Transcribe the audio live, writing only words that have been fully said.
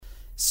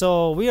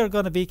So we are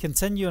going to be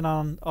continuing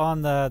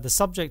on the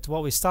subject of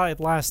what we started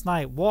last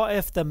night. What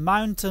if the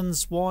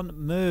mountains won't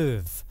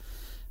move?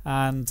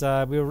 And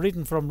we were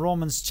reading from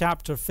Romans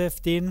chapter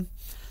 15.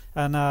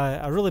 And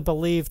I really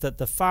believe that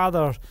the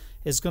Father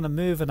is going to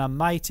move in a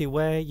mighty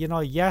way. You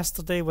know,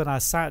 yesterday when I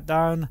sat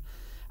down,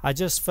 I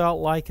just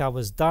felt like I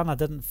was done. I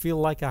didn't feel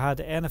like I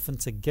had anything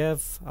to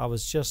give. I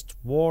was just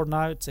worn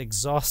out,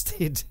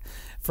 exhausted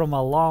from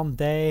a long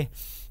day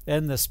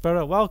in the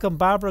Spirit. Welcome,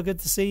 Barbara. Good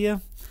to see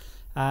you.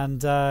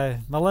 And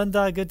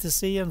Melinda, good to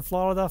see you in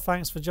Florida.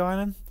 Thanks for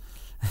joining.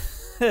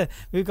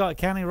 We've got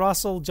Kenny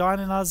Russell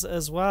joining us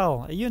as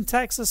well. Are you in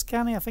Texas,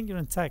 Kenny? I think you're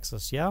in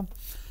Texas, yeah?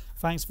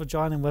 Thanks for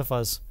joining with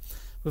us.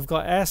 We've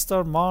got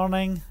Esther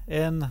Morning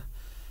in,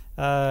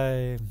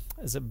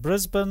 is it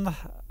Brisbane,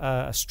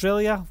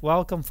 Australia?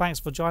 Welcome. Thanks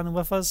for joining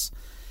with us.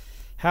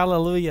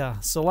 Hallelujah.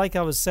 So like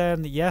I was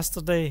saying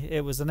yesterday,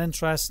 it was an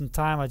interesting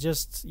time. I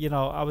just,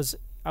 I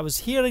was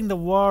hearing the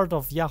word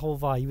of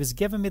Yahovah. He was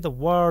giving me the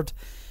word.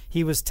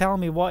 He was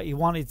telling me what he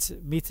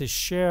wanted me to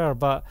share,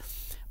 but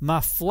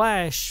my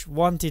flesh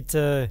wanted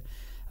to,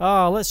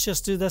 let's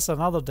just do this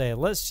another day.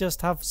 Let's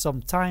just have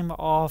some time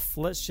off.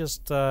 Let's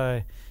just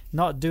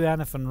not do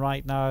anything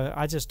right now.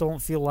 I just don't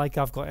feel like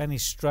I've got any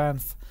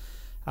strength.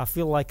 I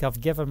feel like I've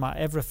given my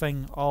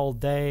everything all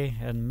day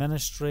in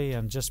ministry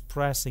and just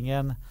pressing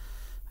in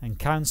and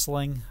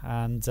counseling.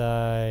 And,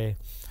 that's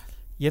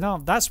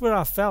where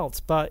I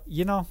felt. But,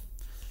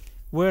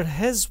 where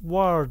His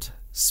word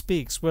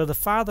speaks, where the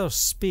Father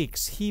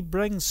speaks, He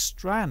brings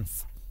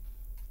strength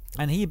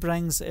and He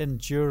brings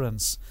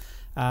endurance.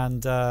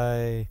 And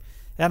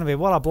anyway,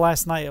 what a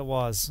blessed night it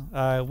was.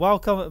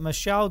 Welcome,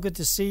 Michelle. Good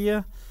to see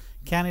you.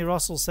 Kenny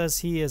Russell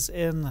says he is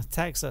in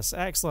Texas.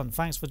 Excellent.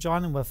 Thanks for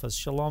joining with us.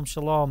 Shalom,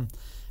 shalom.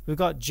 We've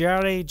got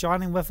Jerry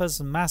joining with us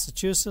in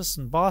Massachusetts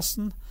and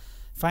Boston.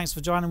 Thanks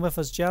for joining with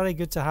us, Jerry.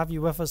 Good to have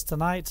you with us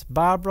tonight.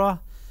 Barbara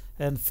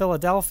in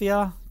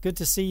Philadelphia. Good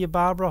to see you,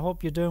 Barbara.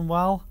 Hope you're doing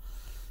well.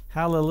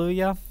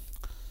 Hallelujah.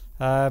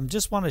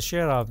 Just want to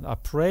share a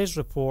praise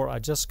report I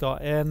just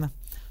got in.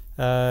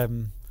 Let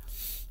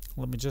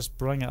me just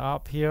bring it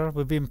up here.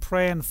 We've been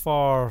praying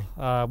for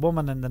a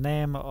woman in the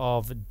name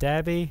of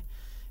Debbie.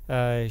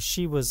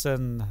 She was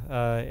in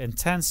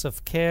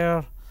intensive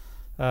care,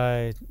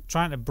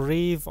 trying to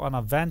breathe on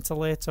a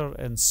ventilator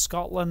in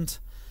Scotland,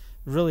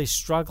 really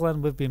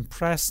struggling. We've been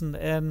pressing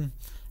in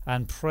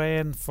and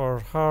praying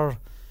for her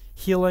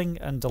healing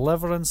and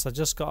deliverance. I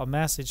just got a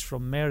message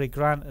from Mary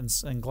Grant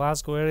in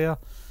Glasgow area,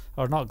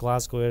 or not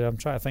Glasgow area, I'm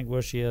trying to think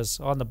where she is,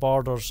 on the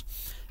borders.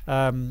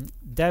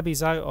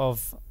 Debbie's out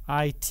of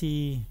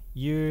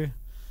ITU,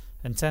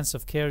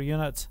 intensive care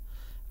unit,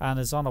 and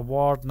is on a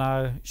ward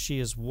now. She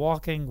is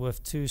walking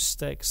with 2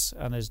 sticks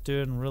and is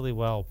doing really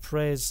well.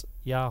 Praise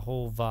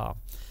Yahovah.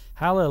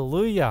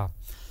 Hallelujah.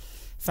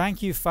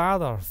 Thank you,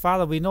 Father.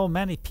 Father, we know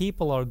many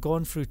people are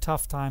going through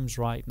tough times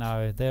right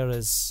now. There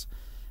is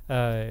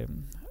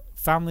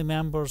family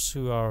members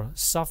who are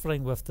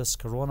suffering with this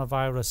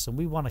coronavirus, and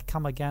we want to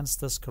come against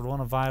this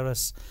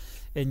coronavirus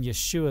in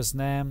Yeshua's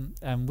name,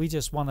 and we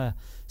just want to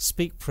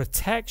speak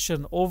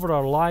protection over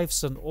our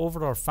lives and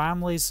over our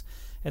families.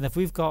 And if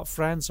we've got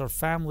friends or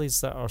families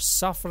that are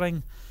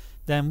suffering,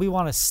 then we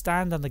want to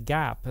stand in the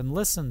gap. And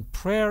listen,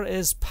 prayer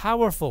is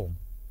powerful.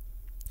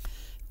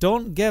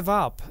 Don't give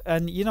up.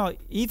 And,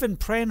 even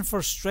praying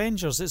for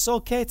strangers, it's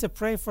okay to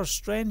pray for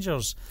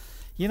strangers.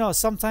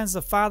 Sometimes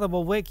the Father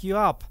will wake you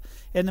up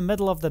in the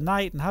middle of the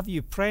night and have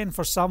you praying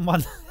for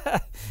someone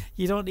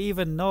you don't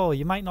even know.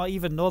 You might not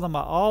even know them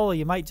at all.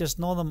 You might just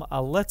know them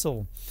a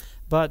little.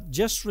 But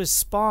just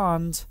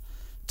respond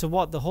to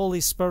what the Holy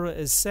Spirit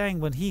is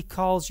saying when He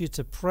calls you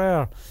to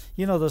prayer.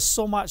 There's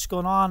so much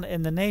going on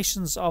in the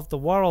nations of the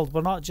world. We're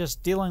not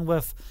just dealing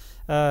with,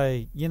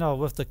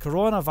 with the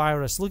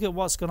coronavirus. Look at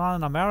what's going on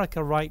in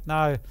America right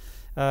now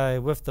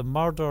with the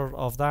murder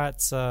of that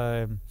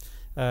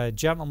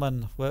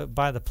gentleman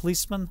by the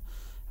policeman.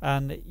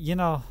 And,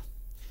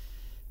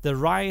 the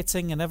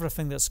rioting and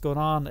everything that's going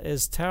on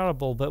is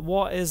terrible. But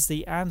what is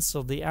the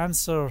answer? The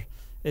answer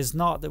is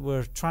not that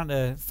we're trying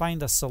to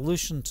find a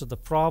solution to the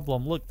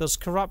problem. Look, there's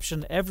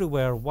corruption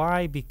everywhere.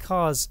 Why?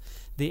 Because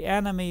the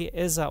enemy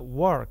is at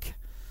work.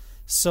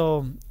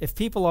 So if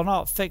people are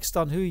not fixed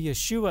on who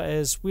Yeshua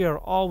is, we are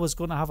always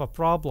going to have a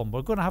problem.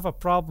 We're going to have a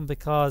problem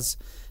because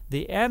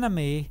the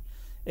enemy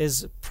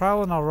is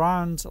prowling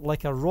around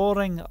like a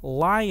roaring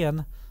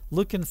lion,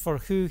 looking for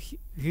whom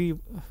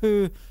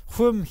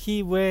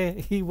he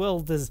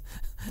will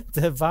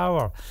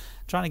devour.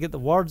 Trying to get the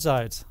words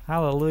out.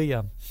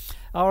 Hallelujah.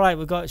 All right,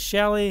 we've got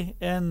Shelley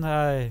in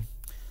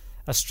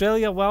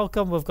Australia.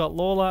 Welcome. We've got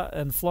Lola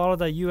in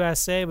Florida,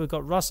 USA. We've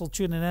got Russell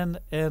tuning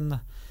in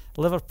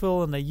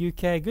Liverpool in the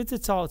UK. Good to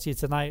talk to you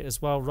tonight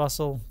as well,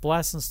 Russell.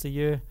 Blessings to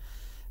you.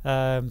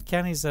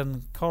 Kenny's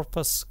in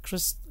Corpus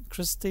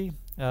Christi.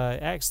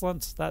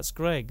 Excellent. That's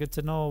great. Good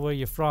to know where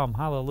you're from.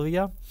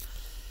 Hallelujah.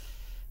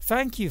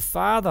 Thank you,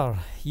 Father.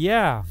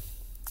 Yeah.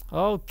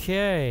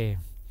 Okay.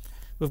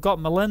 We've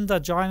got Melinda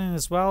joining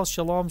as well.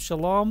 Shalom,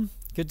 shalom.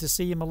 Good to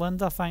see you,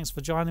 Melinda. Thanks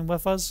for joining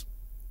with us.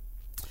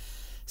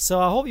 So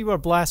I hope you were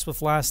blessed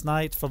with last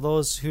night. For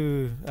those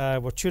who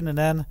were tuning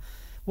in,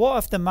 what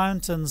if the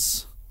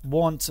mountains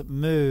won't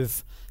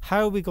move?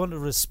 How are we going to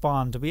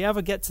respond? Do we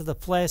ever get to the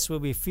place where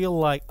we feel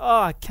like,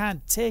 oh, I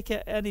can't take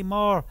it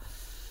anymore?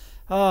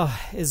 Oh,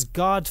 is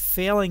God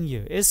failing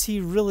you? Is he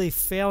really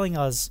failing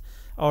us,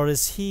 or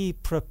is he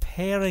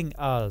preparing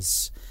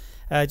us?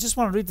 I just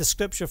want to read the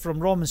scripture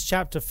from Romans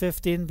chapter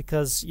 15,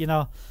 because,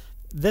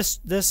 this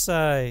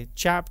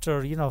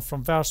chapter,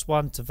 from verse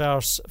 1 to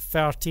verse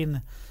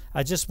 13,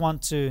 I just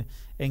want to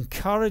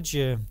encourage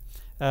you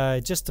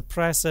just to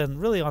press in,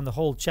 really on the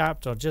whole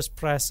chapter, just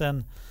press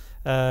in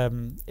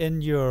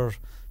your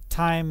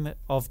time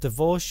of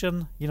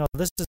devotion.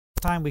 This is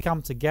the time we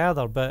come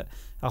together, but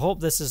I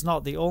hope this is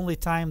not the only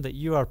time that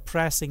you are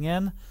pressing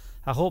in.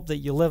 I hope that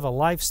you live a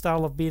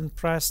lifestyle of being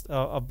pressed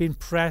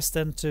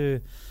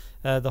into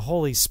the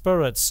Holy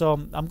Spirit. So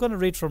I'm going to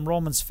read from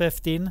Romans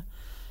 15.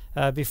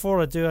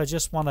 Before I do, I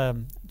just want to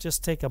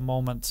just take a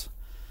moment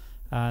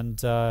and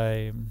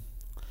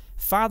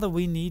Father,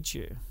 we need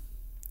you.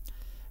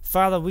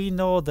 Father, we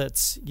know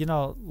that,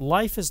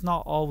 life is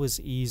not always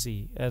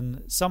easy.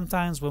 And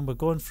sometimes when we're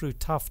going through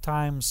tough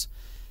times,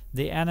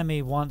 the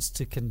enemy wants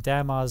to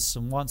condemn us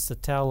and wants to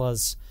tell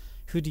us,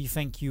 who do you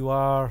think you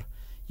are?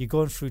 You're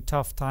going through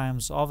tough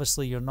times.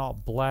 Obviously, you're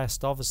not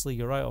blessed. Obviously,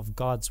 you're out of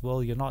God's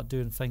will. You're not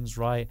doing things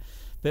right.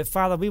 But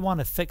Father, we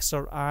want to fix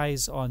our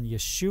eyes on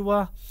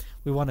Yeshua.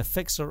 We want to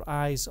fix our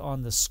eyes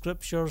on the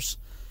Scriptures.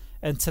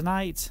 And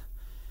tonight,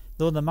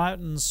 though the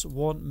mountains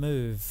won't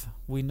move,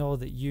 we know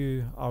that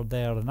you are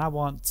there. And I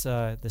want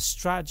the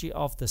strategy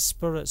of the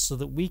Spirit so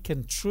that we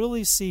can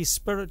truly see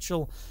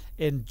spiritual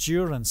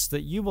endurance,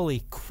 that you will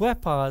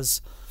equip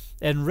us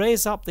and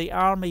raise up the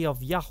army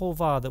of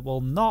Yahovah that will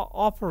not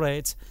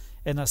operate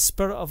in a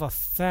spirit of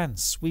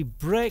offense. We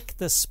break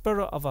the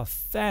spirit of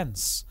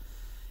offense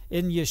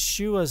in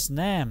Yeshua's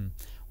name.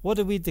 What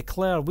do we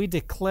declare? We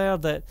declare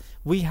that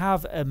we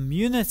have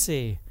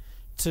immunity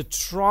to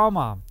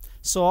trauma.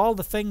 So all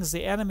the things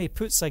the enemy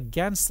puts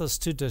against us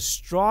to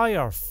destroy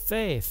our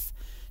faith,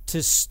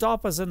 to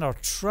stop us in our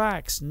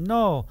tracks,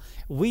 no,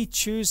 we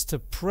choose to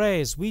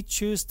praise. We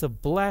choose to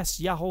bless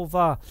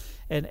Yahovah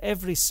in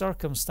every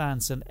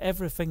circumstance and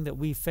everything that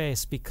we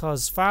face,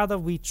 because, Father,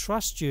 we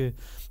trust you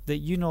that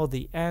you know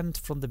the end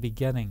from the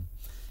beginning.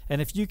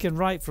 And if you can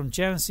write from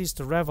Genesis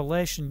to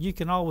Revelation, you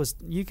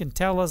can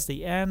tell us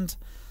the end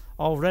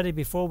already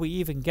before we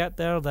even get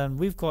there, then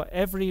we've got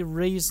every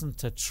reason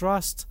to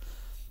trust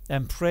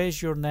and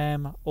praise your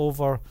name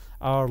over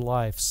our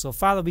lives. So,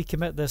 Father, we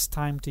commit this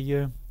time to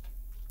you.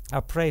 I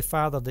pray,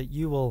 Father, that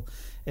you will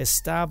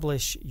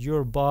establish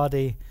your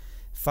body,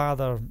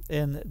 Father,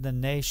 in the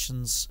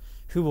nations,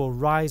 who will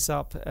rise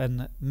up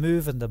and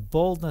move in the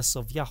boldness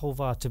of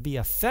Yahovah to be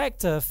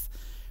effective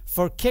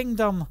for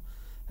kingdom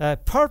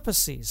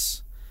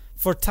purposes.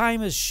 For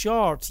time is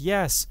short.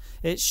 Yes,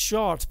 it's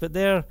short, but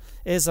there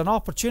is an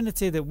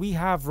opportunity that we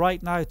have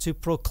right now to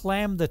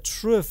proclaim the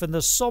truth. And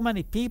there's so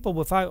many people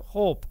without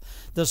hope.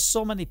 There's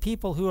so many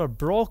people who are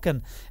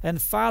broken.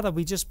 And Father,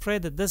 we just pray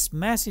that this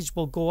message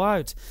will go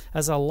out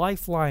as a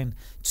lifeline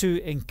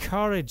to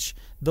encourage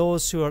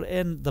those who are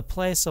in the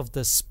place of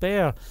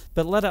despair.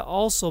 But let it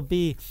also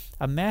be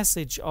a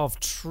message of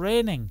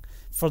training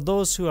for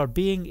those who are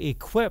being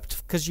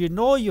equipped, because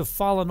you've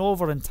fallen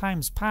over in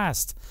times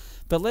past.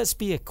 But let's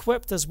be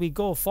equipped as we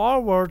go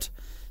forward,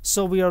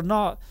 so we are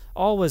not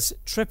always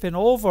tripping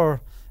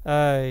over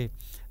our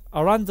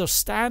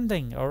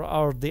understanding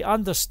or the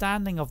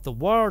understanding of the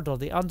Word or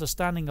the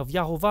understanding of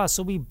Yahovah.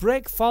 So we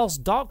break false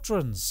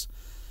doctrines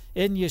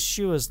in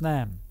Yeshua's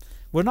name.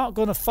 We're not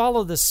going to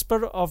follow the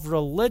spirit of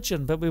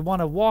religion, but we want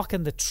to walk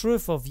in the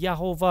truth of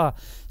Yahovah.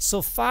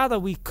 So, Father,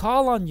 we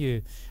call on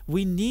you.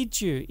 We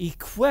need you.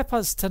 Equip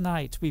us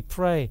tonight, we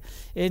pray,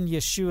 in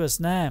Yeshua's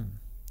name.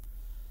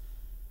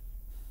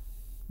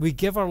 We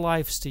give our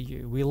lives to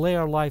you. We lay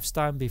our lives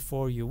down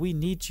before you. We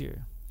need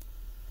you.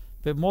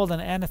 But more than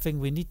anything,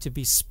 we need to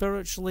be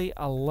spiritually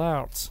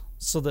alert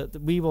so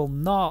that we will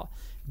not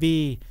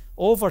be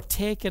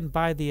overtaken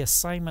by the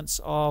assignments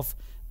of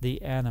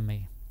the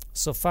enemy.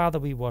 So, Father,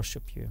 we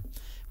worship you.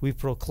 We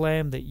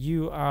proclaim that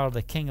you are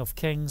the King of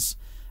Kings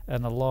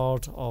and the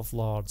Lord of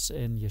Lords,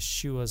 in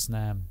Yeshua's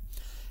name.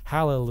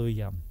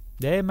 Hallelujah.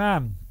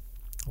 Amen.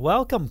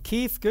 Welcome,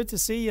 Keith. Good to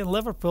see you in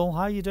Liverpool.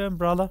 How you doing,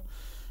 brother?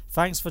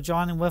 Thanks for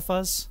joining with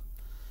us.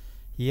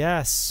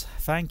 Yes,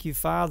 thank you,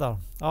 Father.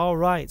 All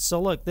right,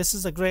 so look, this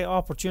is a great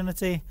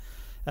opportunity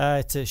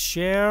to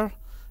share.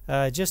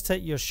 Just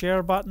hit your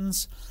share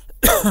buttons.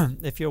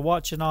 If you're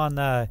watching on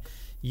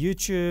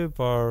YouTube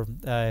or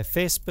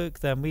Facebook,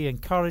 then we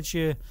encourage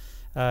you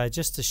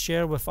just to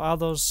share with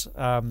others.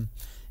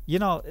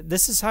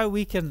 This is how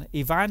we can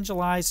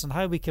evangelize and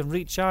how we can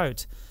reach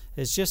out,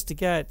 is just to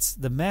get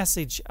the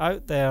message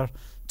out there,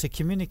 to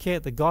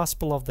communicate the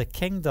gospel of the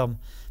kingdom,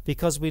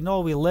 because we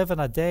know we live in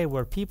a day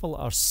where people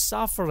are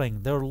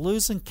suffering. They're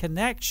losing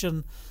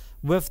connection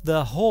with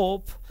the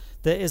hope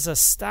that is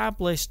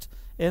established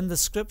in the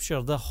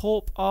Scripture, the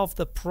hope of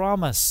the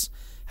promise.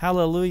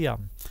 Hallelujah.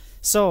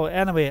 So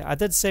anyway, I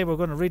did say we're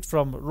going to read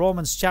from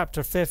Romans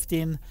chapter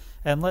 15,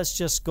 and let's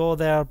just go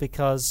there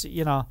because,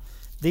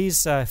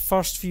 these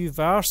first few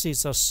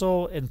verses are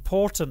so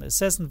important. It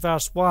says in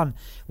verse 1,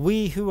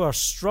 we who are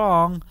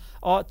strong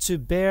ought to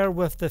bear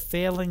with the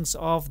failings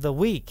of the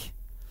weak.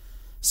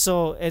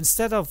 So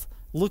instead of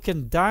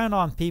looking down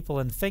on people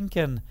and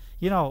thinking,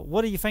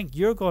 what do you think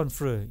you're going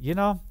through? You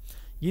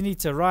need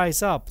to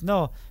rise up.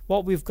 No,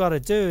 what we've got to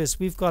do is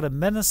we've got to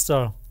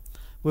minister.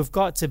 We've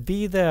got to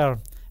be there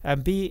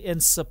and be in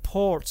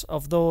support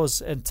of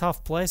those in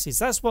tough places.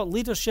 That's what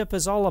leadership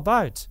is all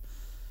about.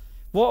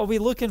 What are we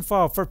looking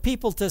for? For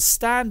people to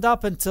stand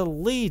up and to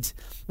lead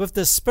with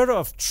the spirit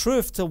of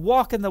truth, to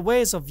walk in the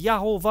ways of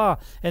Yahovah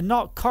and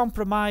not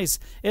compromise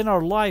in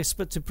our lives,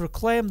 but to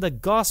proclaim the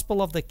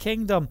gospel of the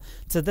kingdom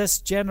to this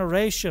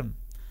generation.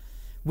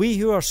 We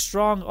who are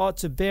strong ought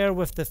to bear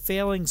with the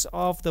failings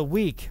of the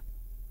weak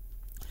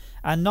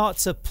and not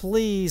to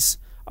please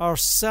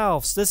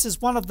ourselves. This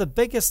is one of the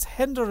biggest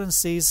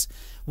hindrances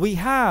we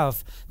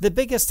have. The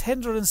biggest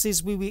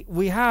hindrances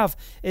we have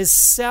is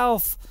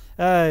self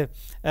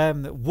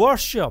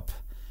worship,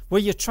 where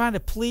you're trying to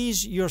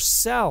please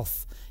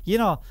yourself.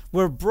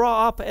 We're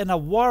brought up in a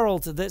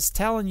world that's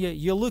telling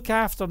you look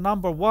after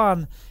number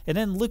one, and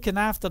in looking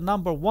after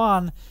number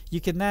one,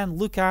 you can then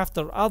look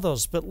after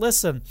others. But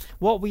listen,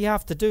 what we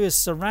have to do is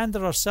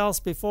surrender ourselves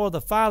before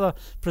the Father,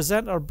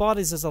 present our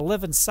bodies as a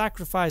living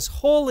sacrifice,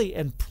 holy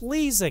and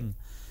pleasing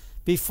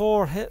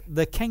before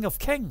the King of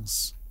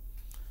Kings.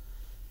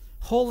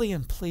 Holy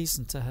and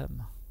pleasing to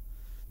Him.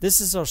 This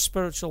is our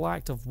spiritual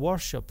act of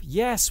worship.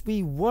 Yes,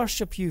 we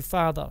worship you,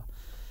 Father,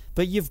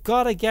 but you've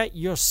got to get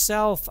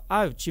yourself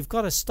out. You've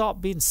got to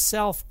stop being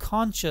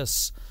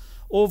self-conscious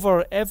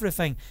over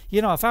everything.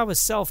 If I was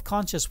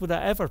self-conscious, would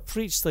I ever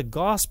preach the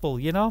gospel,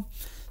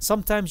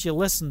 Sometimes you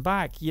listen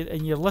back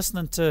and you're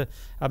listening to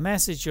a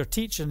message you're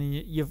teaching, and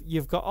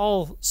you've got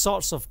all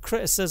sorts of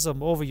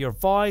criticism over your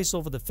voice,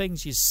 over the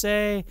things you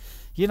say.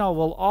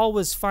 We'll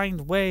always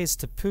find ways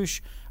to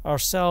push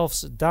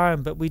ourselves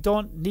down, but we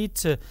don't need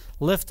to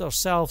lift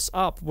ourselves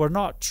up. We're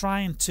not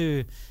trying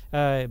to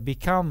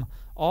become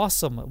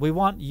awesome. We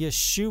want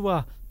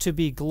Yeshua to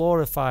be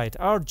glorified.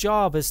 Our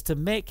job is to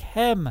make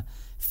Him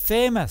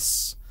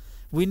famous.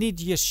 We need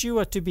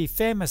Yeshua to be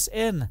famous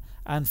in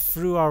and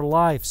through our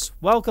lives.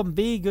 Welcome,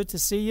 B. Good to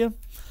see you.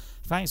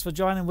 Thanks for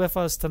joining with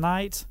us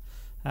tonight.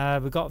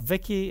 We've got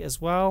Vicky as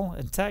well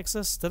in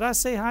Texas. Did I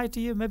say hi to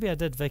you? Maybe I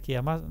did, Vicky.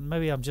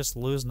 Maybe I'm just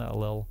losing it a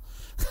little.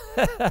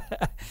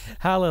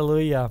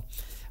 Hallelujah.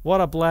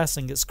 What a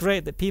blessing. It's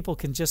great that people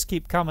can just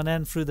keep coming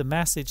in through the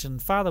message.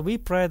 And Father, we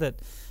pray that,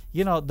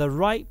 the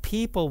right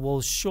people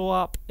will show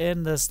up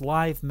in this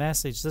live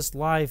message, this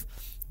live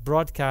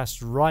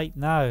broadcast right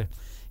now.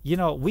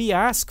 We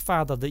ask,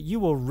 Father, that you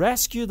will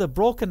rescue the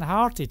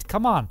brokenhearted.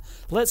 Come on,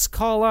 let's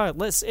call out,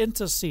 let's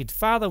intercede.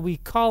 Father, we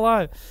call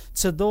out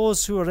to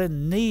those who are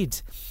in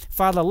need.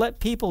 Father, let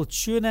people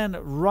tune in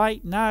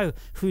right now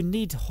who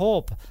need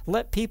hope.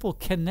 Let people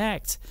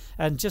connect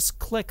and just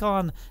click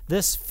on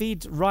this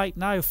feed right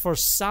now for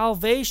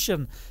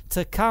salvation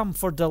to come,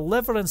 for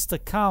deliverance to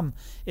come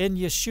in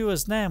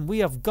Yeshua's name. We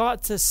have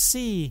got to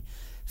see,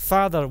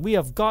 Father, we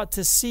have got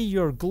to see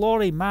your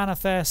glory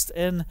manifest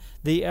in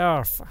the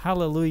earth.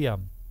 Hallelujah.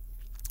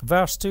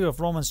 Verse 2 of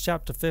Romans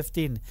chapter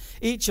 15.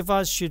 Each of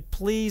us should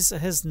please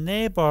his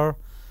neighbor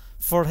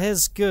for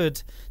his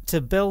good, to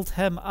build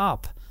him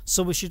up.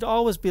 So we should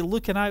always be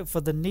looking out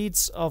for the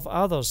needs of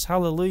others.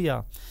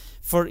 Hallelujah.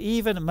 For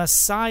even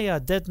Messiah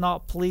did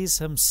not please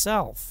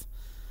himself.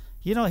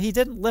 He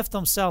didn't lift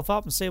himself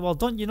up and say, well,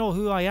 don't you know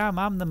who I am?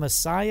 I'm the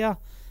Messiah.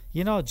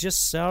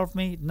 Just serve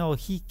me. No,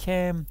 he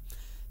came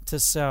to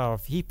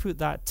serve. He put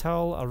that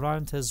towel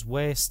around his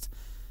waist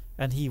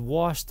and he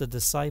washed the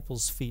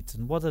disciples' feet.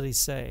 And what did he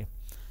say?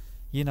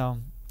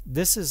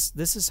 This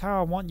is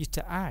how I want you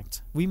to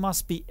act. We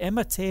must be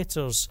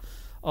imitators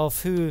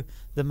of who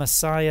the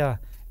Messiah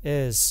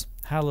is.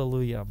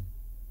 Hallelujah.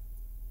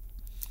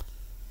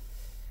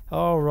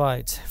 All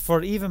right.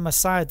 For even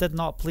Messiah did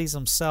not please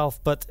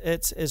himself, but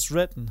it is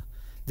written,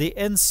 the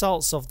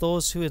insults of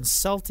those who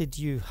insulted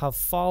you have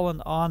fallen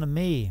on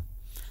me.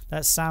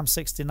 That's Psalm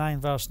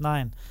 69 verse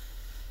 9.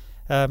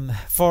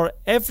 For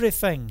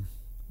everything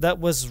that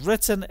was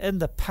written in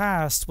the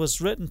past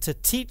was written to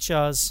teach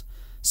us,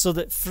 so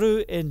that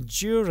through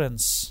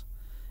endurance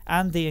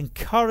and the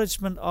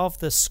encouragement of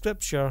the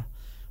Scripture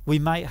we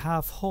might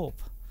have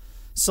hope.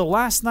 So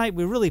last night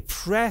we really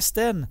pressed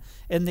in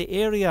the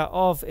area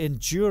of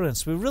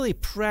endurance. We really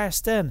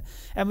pressed in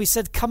and we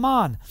said, come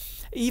on,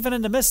 even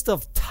in the midst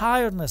of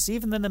tiredness,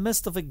 even in the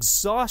midst of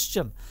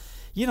exhaustion,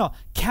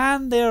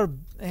 can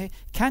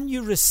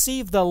you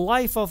receive the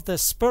life of the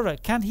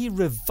Spirit? Can He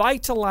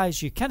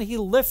revitalize you? Can He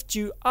lift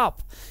you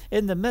up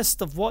in the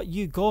midst of what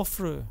you go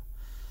through?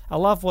 I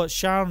love what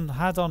Sharon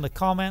had on the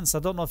comments. I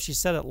don't know if she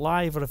said it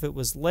live or if it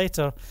was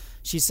later.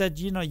 She said,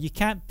 you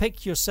can't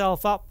pick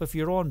yourself up with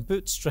your own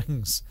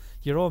bootstrings,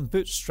 your own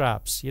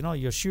bootstraps,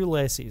 your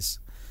shoelaces.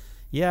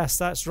 Yes,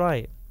 that's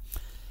right.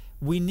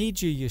 we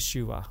need you,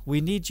 Yeshua.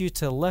 We need you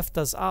to lift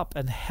us up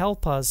and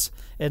help us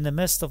in the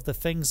midst of the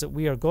things that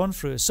we are going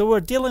through. So we're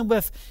dealing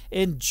with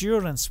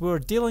endurance. We're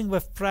dealing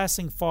with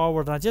pressing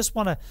forward. And I just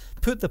want to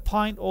put the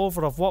point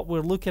over of what we're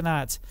looking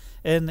at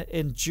in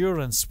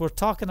endurance. We're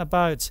talking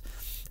about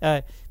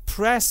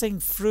pressing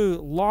through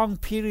long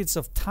periods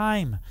of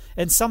time.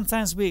 And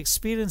sometimes we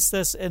experience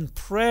this in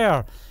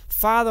prayer.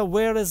 Father,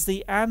 where is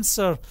the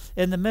answer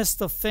in the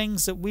midst of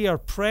things that we are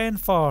praying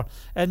for?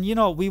 And,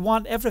 we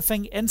want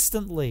everything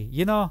instantly.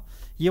 You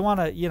want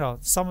to,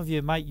 some of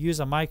you might use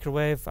a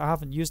microwave. I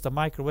haven't used a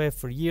microwave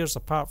for years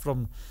apart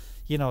from,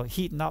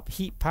 heating up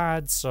heat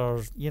pads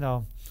or,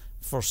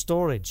 for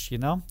storage,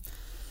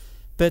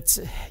 But,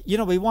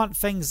 we want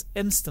things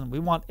instant. We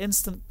want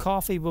instant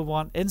coffee. We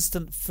want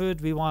instant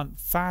food. We want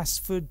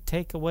fast food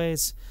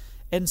takeaways,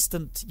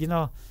 instant,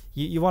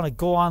 you want to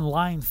go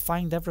online,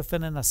 find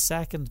everything in a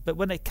second. But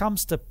when it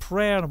comes to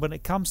prayer and when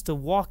it comes to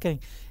walking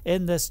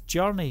in this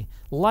journey,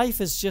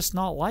 life is just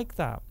not like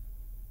that.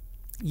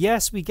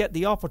 Yes, we get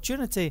the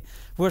opportunity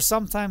where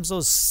sometimes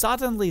those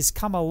suddenlies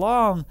come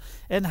along,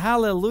 and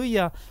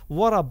hallelujah,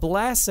 what a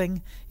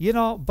blessing,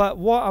 But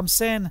what I'm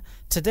saying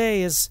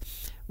today is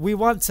we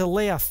want to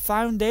lay a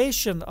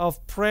foundation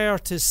of prayer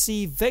to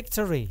see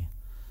victory.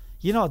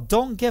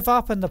 Don't give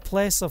up in the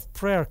place of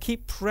prayer.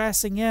 Keep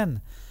pressing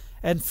in.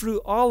 And through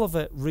all of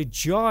it,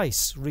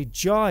 rejoice.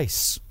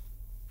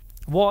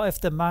 What if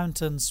the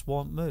mountains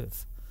won't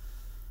move?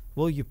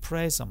 Will you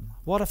praise Him?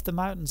 What if the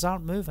mountains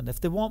aren't moving?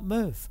 If they won't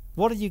move,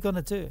 what are you going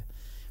to do?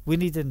 We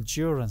need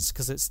endurance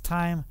because it's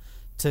time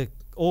to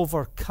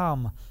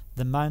overcome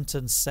the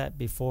mountains set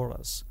before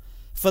us.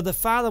 For the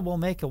Father will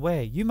make a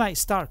way. You might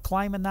start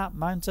climbing that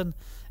mountain,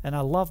 and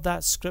I love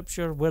that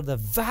scripture where the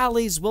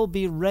valleys will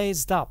be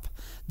raised up,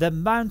 the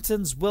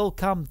mountains will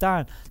come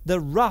down,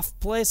 the rough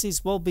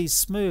places will be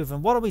smooth.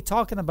 And what are we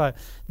talking about?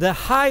 The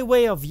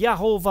highway of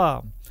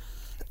Yahovah.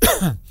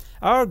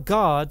 Our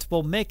God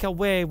will make a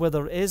way where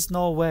there is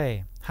no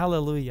way.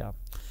 Hallelujah.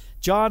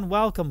 John,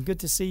 welcome.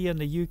 Good to see you in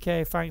the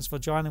UK. Thanks for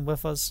joining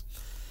with us.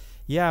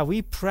 Yeah,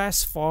 we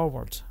press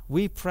forward.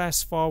 We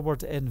press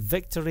forward in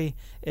victory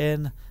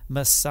in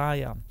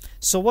Messiah.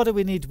 So what do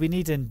we need? We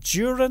need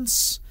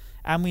endurance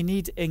and we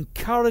need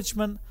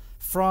encouragement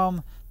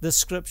from the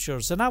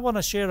scriptures. And I want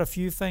to share a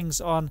few things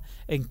on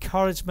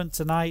encouragement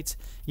tonight.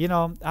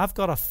 I've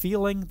got a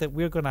feeling that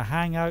we're going to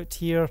hang out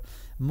here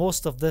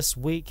most of this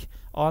week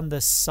on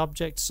this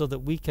subject so that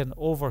we can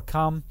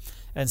overcome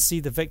and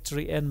see the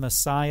victory in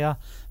Messiah.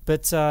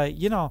 But,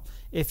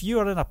 if you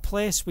are in a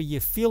place where you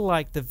feel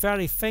like the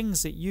very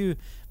things that you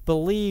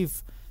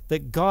believe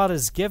that God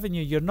has given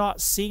you, you're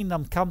not seeing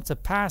them come to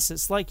pass.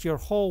 It's like your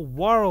whole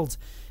world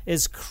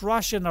is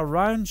crushing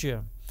around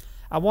you.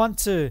 I want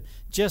to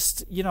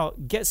just,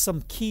 get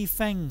some key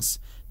things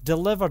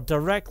delivered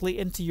directly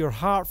into your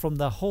heart from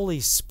the Holy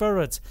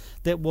Spirit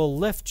that will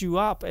lift you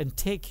up and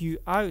take you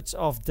out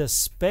of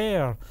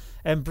despair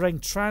and bring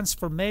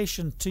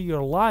transformation to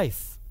your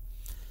life.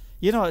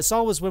 It's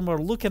always when we're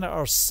looking at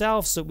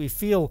ourselves that we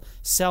feel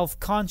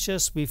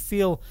self-conscious, we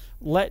feel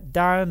let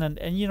down,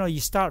 and you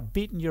start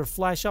beating your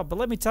flesh up. But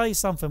let me tell you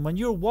something. When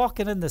you're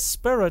walking in the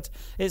Spirit,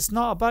 it's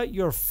not about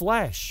your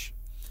flesh.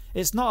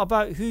 It's not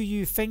about who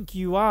you think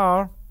you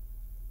are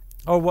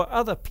or what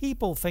other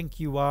people think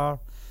you are.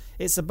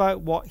 It's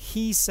about what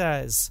He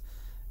says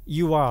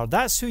you are.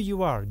 That's who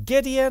you are.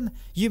 Gideon,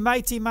 you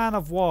mighty man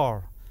of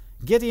war.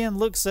 Gideon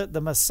looks at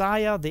the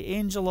Messiah, the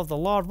angel of the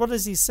Lord. What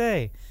does he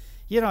say?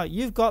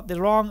 You've got the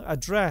wrong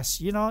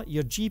address. Your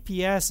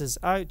GPS is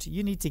out.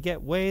 You need to get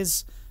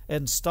Waze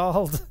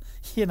installed.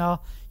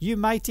 You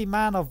mighty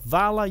man of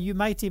valor, you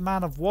mighty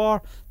man of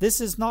war.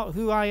 This is not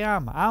who I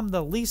am. I'm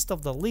the least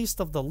of the least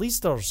of the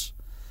leasters.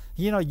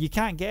 You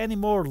can't get any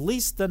more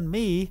least than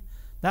me.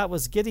 That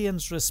was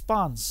Gideon's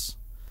response.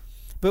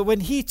 But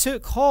when he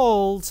took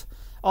hold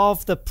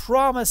of the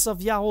promise of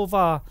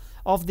Yahovah,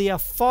 of the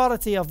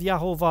authority of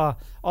Yahovah,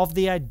 of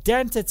the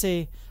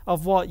identity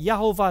of what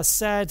Yahovah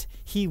said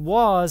He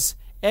was,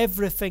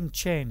 everything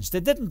changed.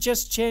 It didn't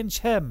just change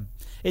him.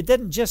 It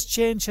didn't just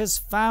change his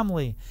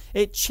family.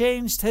 It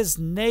changed his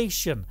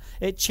nation.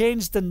 It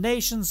changed the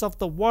nations of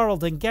the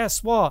world. And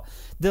guess what?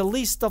 The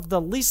least of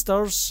the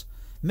leasters,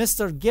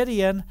 Mr.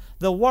 Gideon,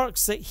 the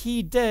works that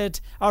he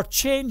did are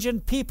changing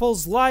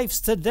people's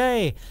lives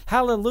today.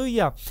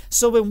 Hallelujah.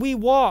 So when we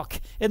walk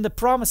in the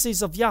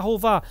promises of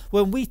Yahovah,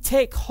 when we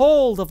take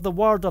hold of the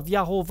word of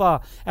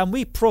Yahovah and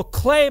we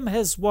proclaim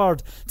His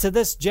word to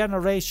this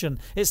generation,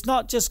 it's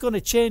not just going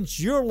to change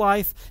your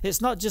life.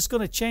 It's not just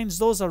going to change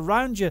those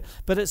around you,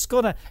 but it's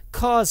going to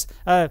cause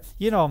a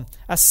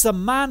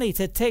samani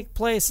to take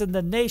place in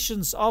the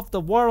nations of the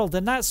world.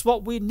 And that's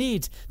what we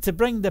need to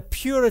bring the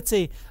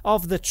purity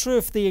of the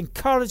truth, the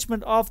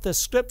encouragement of the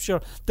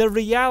Scripture, the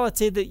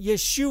reality that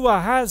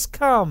Yeshua has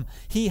come.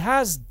 He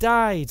has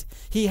died.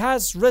 He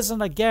has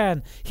risen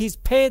again. He's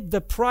paid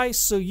the price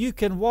so you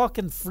can walk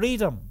in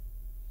freedom.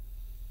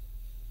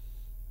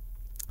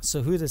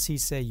 So who does He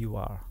say you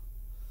are?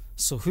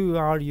 So who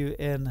are you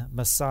in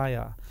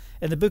Messiah?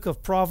 In the book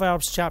of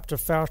Proverbs chapter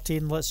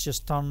 13, let's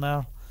just turn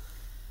there.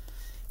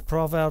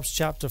 Proverbs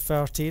chapter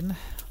 13.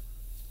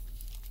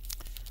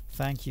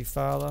 Thank you,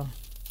 Father.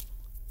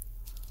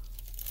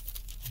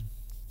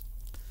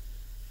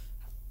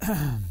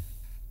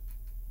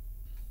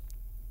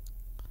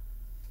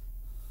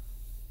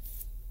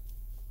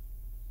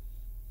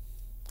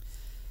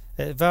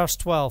 Verse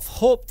 12.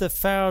 Hope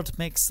deferred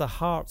makes the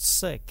heart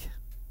sick,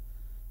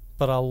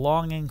 but a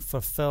longing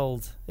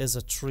fulfilled is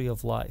a tree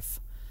of life.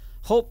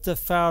 Hope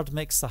deferred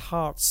makes the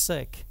heart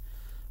sick,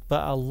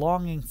 but a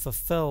longing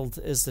fulfilled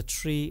is the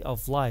tree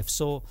of life.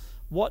 So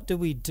what do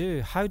we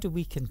do? How do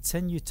we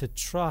continue to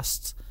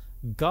trust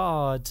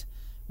God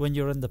when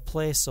you're in the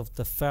place of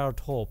deferred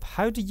hope?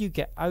 How do you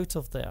get out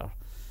of there?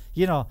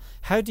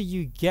 How do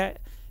you get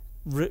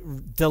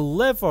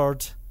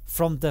delivered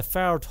from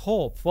deferred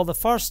hope? Well, the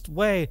first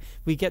way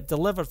we get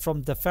delivered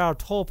from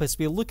deferred hope is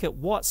we look at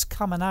what's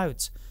coming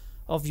out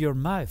of your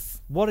mouth.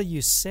 What are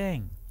you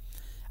saying?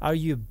 Are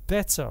you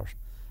bitter?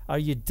 Are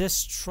you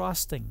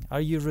distrusting?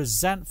 Are you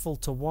resentful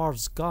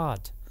towards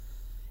God?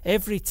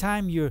 Every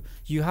time you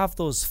have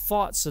those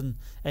thoughts and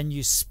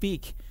you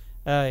speak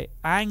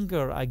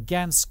anger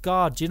against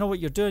God, you know what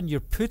you're doing? You're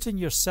putting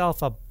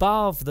yourself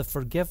above the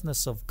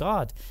forgiveness of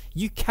God.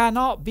 You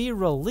cannot be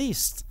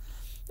released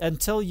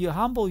until you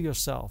humble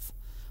yourself.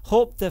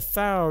 Hope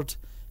deferred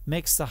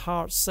makes the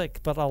heart sick,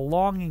 but a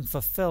longing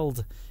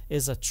fulfilled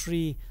is a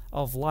tree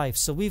of life.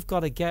 So we've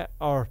got to get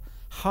our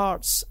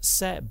hearts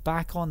set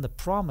back on the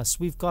promise.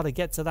 We've got to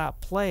get to that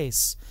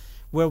place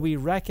where we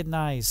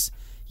recognize,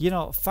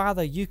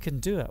 Father, you can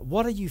do it.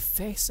 What are you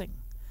facing?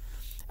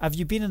 Have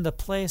you been in the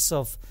place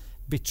of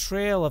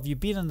betrayal? Have you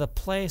been in the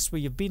place where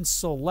you've been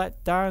so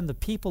let down? The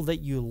people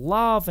that you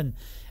love and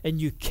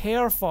you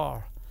care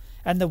for,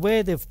 and the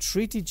way they've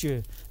treated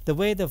you, the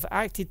way they've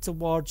acted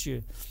towards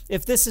you.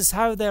 If this is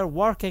how they're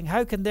working,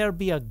 how can there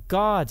be a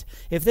God?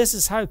 If this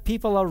is how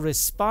people are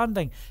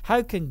responding,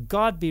 how can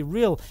God be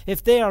real?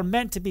 If they are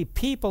meant to be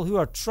people who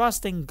are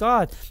trusting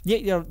God,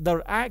 yet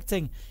they're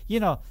acting,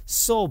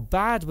 so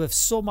bad with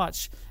so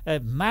much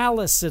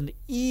malice and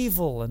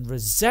evil and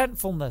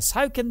resentfulness,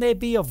 how can they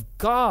be of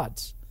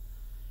God?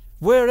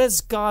 Where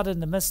is God in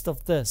the midst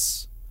of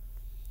this?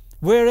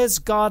 Where is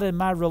God in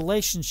my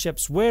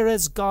relationships? Where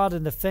is God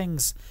in the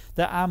things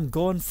that I'm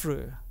going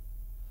through?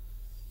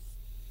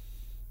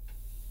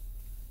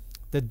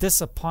 The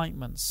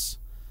disappointments,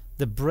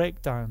 the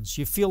breakdowns.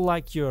 You feel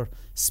like you're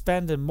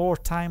spending more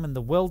time in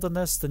the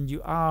wilderness than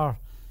you are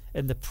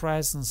in the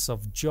presence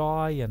of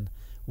joy and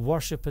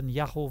worshiping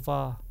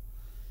Yahovah.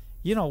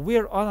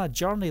 We're on a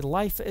journey.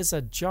 Life is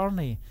a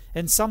journey.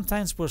 And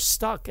sometimes we're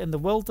stuck in the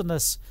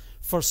wilderness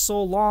for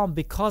so long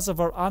because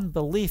of our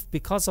unbelief,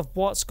 because of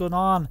what's going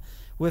on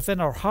within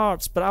our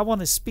hearts. But I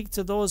want to speak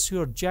to those who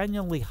are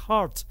genuinely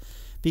hurt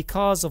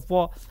because of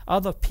what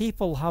other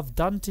people have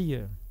done to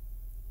you.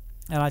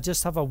 And I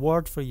just have a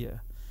word for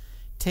you.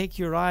 Take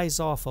your eyes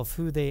off of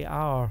who they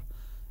are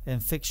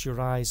and fix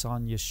your eyes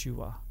on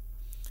Yeshua.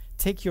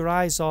 Take your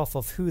eyes off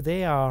of who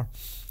they are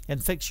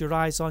and fix your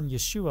eyes on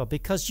Yeshua,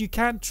 because you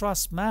can't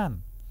trust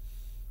man.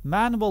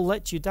 Man will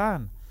let you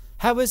down.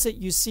 How is it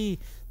you see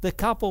the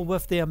couple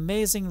with the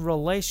amazing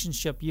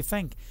relationship? You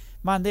think,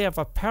 man, they have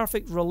a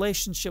perfect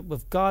relationship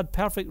with God,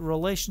 perfect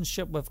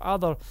relationship with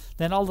other.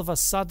 Then all of a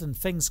sudden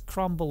things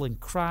crumble and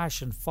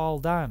crash and fall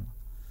down.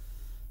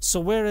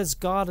 So where is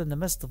God in the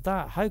midst of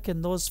that? How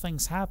can those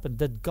things happen?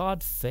 Did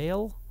God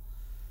fail?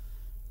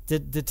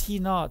 Did he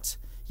not,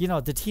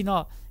 did he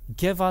not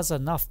give us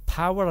enough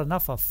power,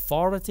 enough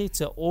authority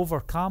to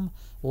overcome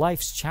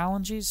life's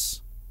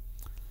challenges?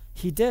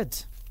 He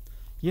did.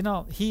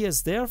 He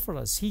is there for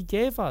us. He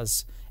gave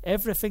us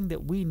everything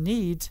that we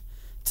need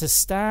to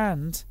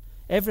stand,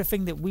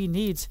 everything that we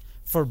need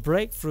for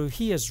breakthrough.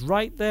 He is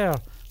right there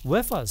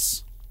with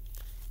us.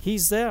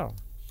 He's there.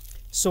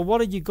 So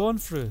what are you going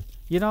through?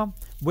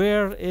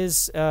 Where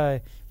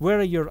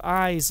are your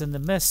eyes in the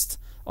midst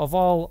of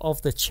all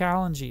of the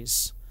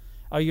challenges?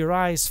 Are your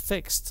eyes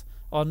fixed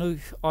on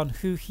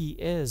who He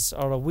is,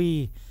 or are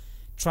we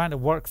trying to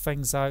work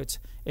things out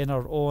in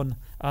our own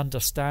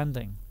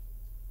understanding?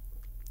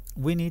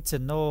 We need to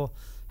know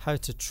how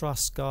to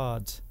trust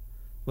God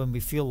when we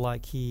feel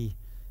like He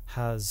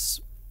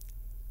has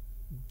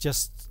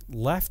just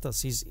left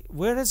us.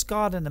 Where is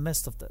God in the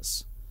midst of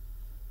this?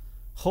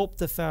 Hope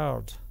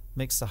deferred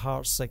makes the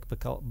heart sick,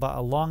 but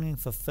a longing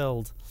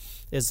fulfilled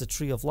is the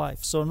tree of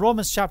life. So in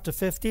Romans chapter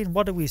 15,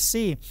 what do we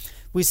see?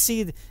 We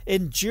see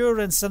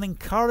endurance and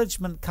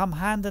encouragement come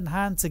hand in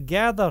hand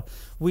together.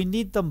 We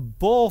need them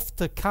both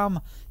to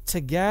come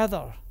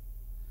together.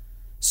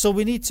 So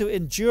we need to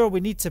endure. We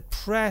need to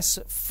press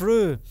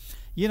through.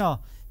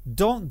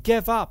 Don't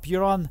give up.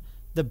 You're on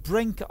the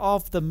brink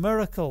of the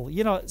miracle.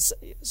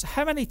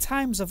 How many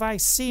times have I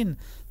seen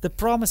the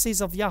promises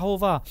of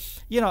Yahovah?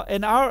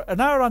 In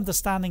our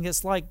understanding,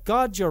 it's like,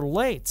 God, you're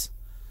late.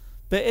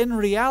 But in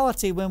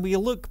reality, when we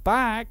look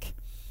back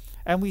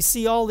and we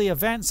see all the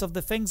events of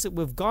the things that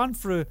we've gone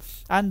through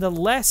and the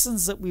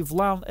lessons that we've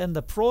learned in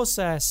the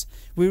process,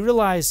 we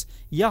realize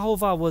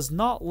Yahovah was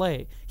not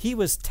late. He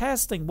was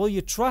testing. Will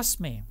you trust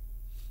me?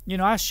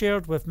 I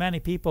shared with many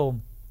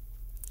people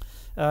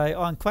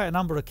on quite a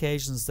number of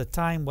occasions, the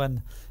time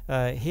when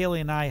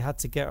Haley and I had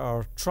to get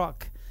our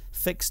truck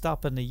fixed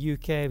up in the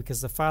UK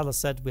because the father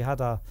said we had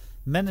a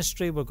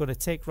ministry we're going to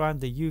take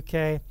around the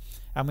UK,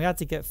 and we had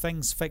to get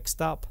things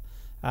fixed up,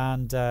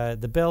 and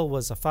the bill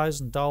was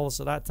 $1,000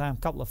 at that time, a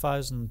couple of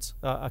thousand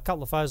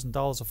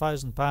dollars,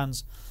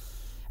 £1,000,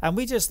 and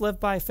we just lived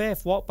by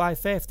faith, walked by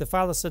faith. The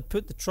father said,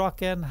 put the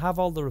truck in, have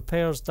all the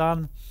repairs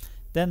done.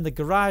 Then the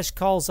garage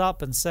calls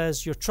up and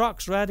says, your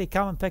truck's ready,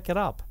 come and pick it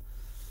up.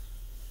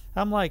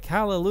 I'm like,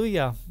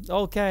 hallelujah.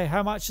 Okay,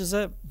 how much is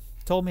it?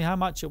 Told me how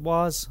much it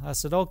was. I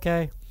said,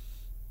 okay.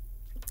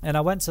 And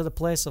I went to the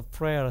place of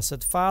prayer. I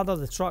said, Father,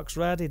 the truck's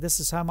ready. This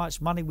is how much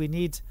money we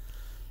need.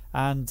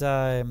 And,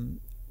 I'm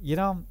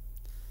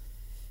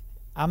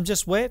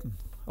just waiting.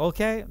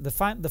 Okay, the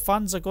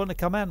funds are going to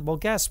come in. Well,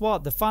 guess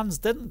what? The funds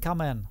didn't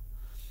come in.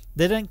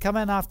 They didn't come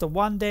in after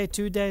 1 day,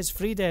 2 days,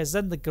 3 days.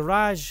 Then the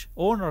garage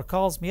owner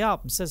calls me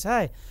up and says,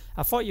 hey,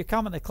 I thought you were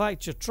coming to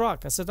collect your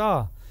truck. I said,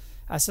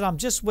 I'm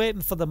just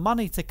waiting for the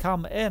money to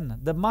come in.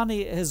 The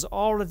money is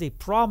already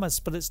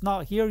promised, but it's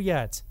not here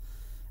yet.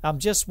 I'm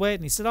just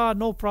waiting. He said,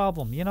 no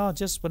problem.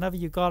 Just whenever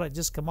you got it,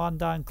 just come on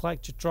down,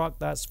 collect your truck.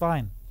 That's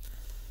fine.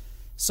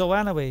 So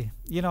anyway,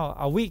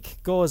 a week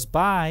goes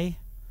by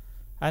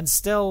and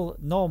still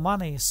no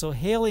money. So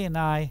Haley and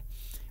I,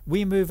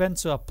 we move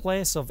into a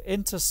place of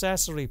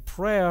intercessory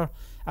prayer,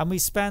 and we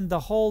spend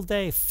the whole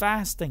day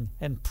fasting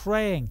and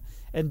praying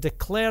and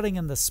declaring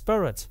in the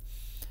Spirit.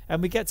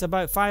 And we get to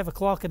about 5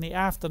 o'clock in the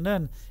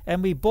afternoon,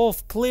 and we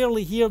both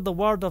clearly hear the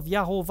word of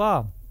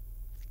Yahovah.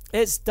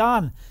 It's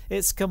done.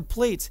 It's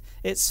complete.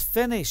 It's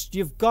finished.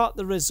 You've got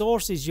the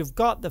resources. You've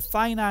got the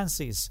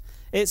finances.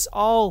 It's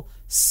all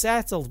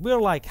settled.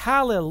 We're like,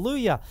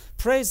 hallelujah.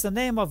 Praise the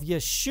name of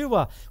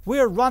Yeshua.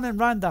 We're running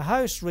around the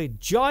house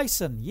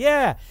rejoicing.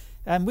 Yeah.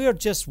 And we're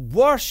just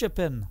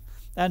worshiping.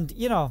 And,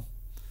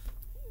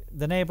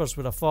 the neighbors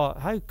would have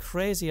thought, how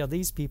crazy are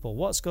these people?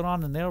 What's going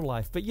on in their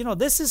life? But,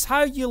 this is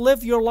how you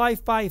live your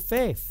life by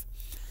faith.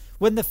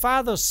 When the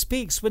Father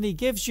speaks, when He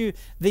gives you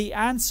the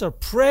answer,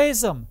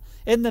 praise Him.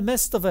 In the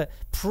midst of it,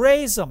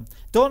 praise Him.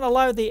 Don't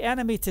allow the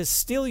enemy to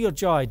steal your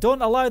joy.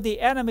 Don't allow the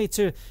enemy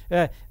to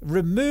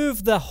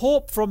remove the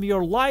hope from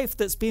your life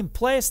that's been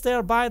placed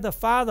there by the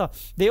Father.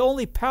 The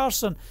only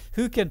person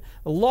who can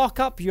lock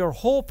up your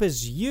hope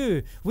is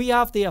you. We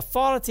have the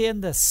authority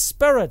in the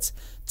Spirit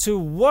to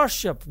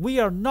worship. We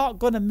are not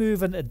going to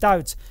move into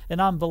doubt and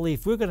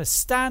unbelief. We're going to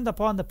stand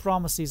upon the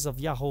promises of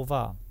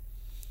Yahovah.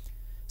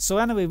 So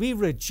anyway, we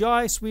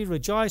rejoice.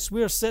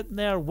 We're sitting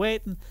there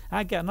waiting.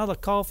 I get another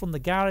call from the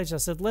garage. I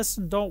said,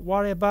 listen, don't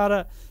worry about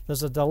it.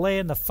 There's a delay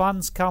in the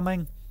funds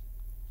coming,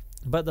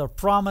 but they're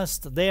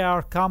promised. They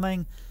are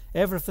coming.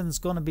 Everything's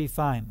going to be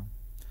fine.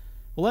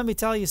 Well, let me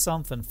tell you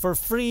something. For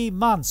 3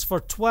 months,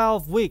 for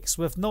 12 weeks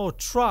with no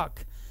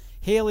truck,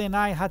 Haley and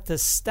I had to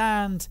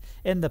stand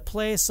in the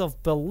place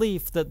of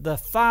belief that the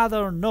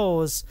Father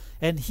knows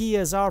and He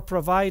is our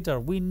provider.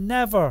 We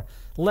never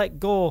let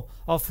go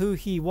of who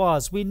He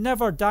was. We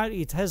never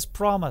doubted His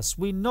promise.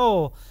 We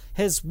know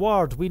His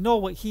word. We know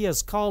what He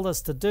has called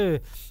us to do.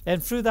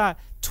 And through that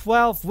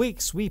 12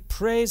 weeks, we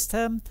praised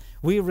Him.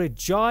 We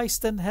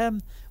rejoiced in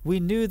Him. We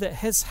knew that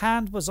His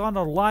hand was on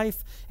our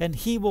life, and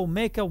He will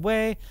make a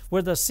way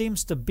where there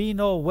seems to be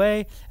no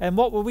way. And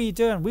what were we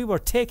doing? We were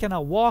taking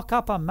a walk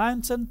up a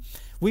mountain.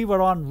 We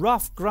were on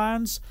rough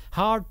grounds,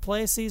 hard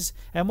places.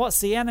 And what's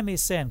the enemy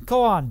saying?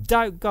 Go on,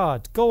 doubt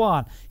God. Go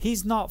on.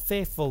 He's not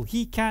faithful.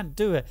 He can't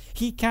do it.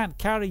 He can't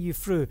carry you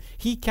through.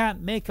 He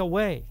can't make a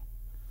way.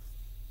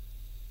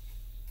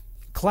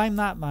 Climb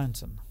that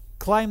mountain.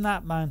 Climb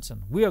that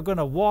mountain. We are going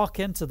to walk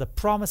into the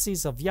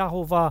promises of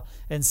Yahovah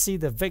and see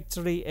the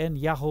victory in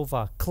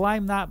Yahovah.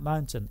 Climb that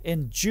mountain.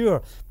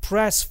 Endure.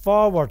 Press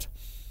forward.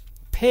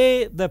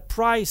 Pay the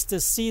price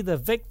to see the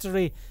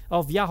victory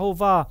of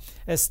Yahovah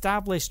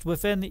established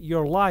within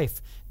your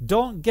life.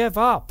 Don't give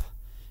up.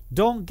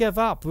 Don't give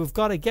up. We've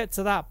got to get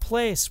to that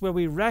place where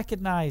we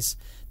recognize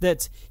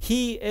that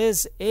He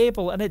is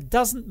able. And it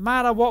doesn't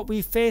matter what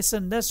we face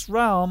in this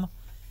realm.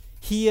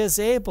 He is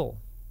able.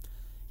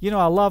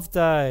 I loved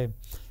the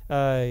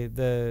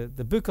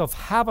book of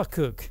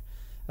Habakkuk.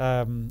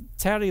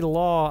 Terry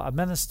Law, a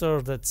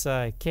minister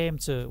that came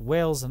to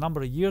Wales a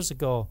number of years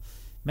ago,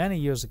 many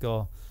years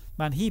ago,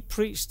 man, he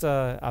preached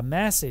a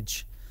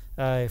message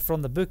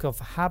from the book of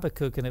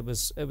Habakkuk, and it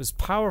was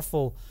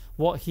powerful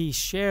what he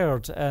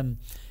shared. And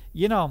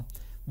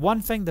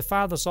one thing the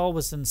Father's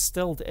always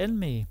instilled in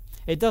me: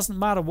 it doesn't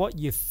matter what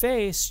you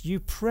face,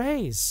 you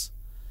praise.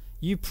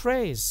 You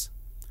praise.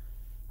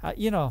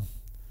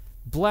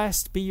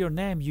 Blessed be your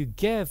name. You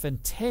give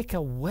and take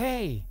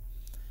away,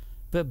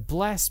 but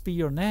blessed be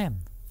your name.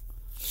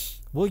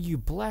 Will you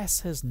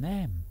bless His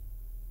name?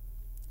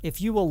 if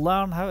you will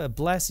learn how to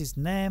bless his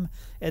name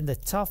in the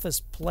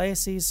toughest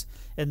places,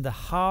 in the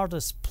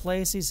hardest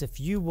places, if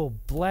you will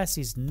bless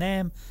his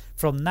name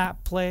from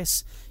that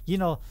place,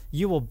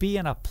 you will be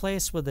in a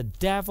place where the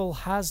devil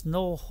has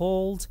no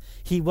hold.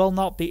 He will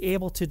not be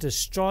able to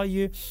destroy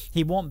you.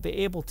 He won't be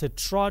able to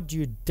trod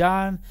you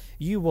down.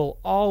 You will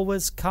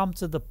always come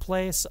to the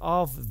place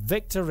of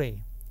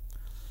victory.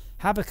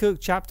 Habakkuk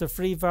chapter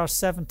 3 verse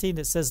 17,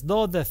 it says,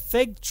 though the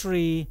fig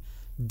tree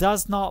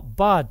does not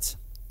bud,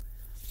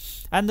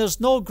 and there's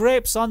no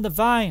grapes on the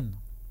vine,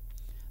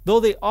 though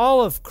the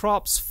olive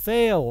crops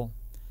fail,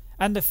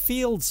 and the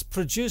fields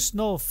produce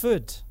no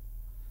food,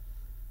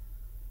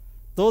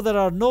 though there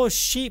are no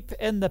sheep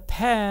in the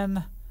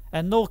pen,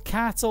 and no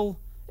cattle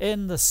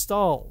in the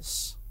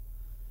stalls.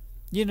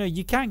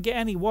 You can't get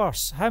any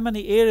worse. How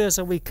many areas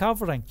are we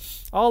covering?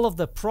 All of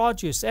the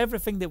produce,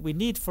 everything that we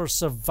need for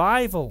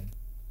survival.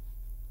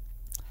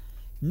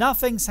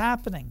 Nothing's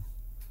happening.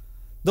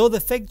 Though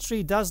the fig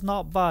tree does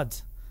not bud,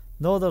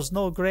 no, there's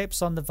no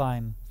grapes on the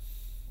vine,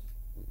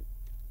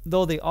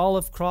 though the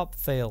olive crop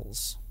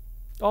fails.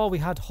 Oh, we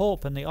had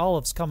hope in the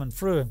olives coming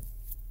through,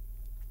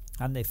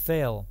 and they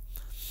fail.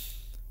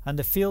 And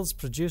the fields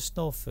produce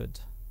no food.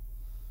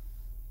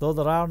 Though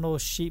there are no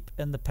sheep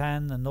in the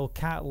pen and no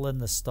cattle in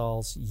the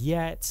stalls,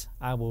 yet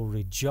I will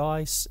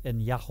rejoice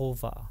in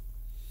Yahovah.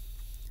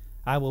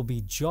 I will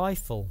be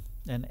joyful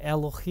in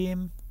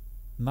Elohim,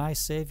 my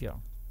Savior.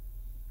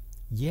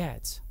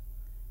 Yet,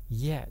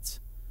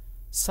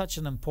 such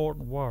an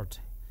important word.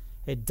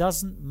 It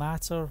doesn't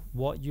matter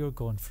what you're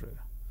going through.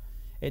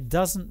 It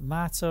doesn't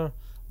matter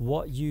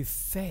what you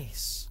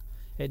face.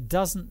 It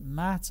doesn't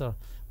matter.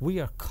 We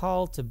are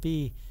called to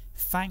be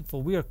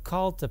thankful. We are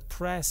called to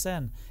press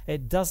in.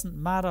 It doesn't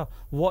matter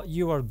what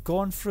you are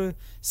going through.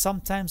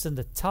 Sometimes in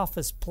the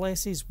toughest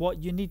places,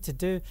 what you need to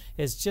do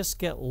is just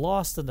get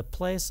lost in the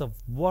place of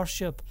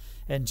worship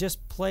and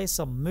just play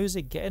some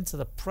music, get into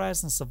the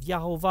presence of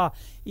Yahovah,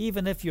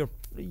 even if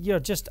you're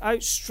just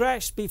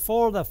outstretched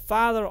before the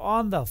Father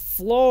on the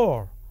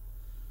floor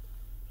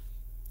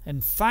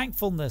in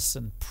thankfulness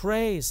and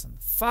praise. And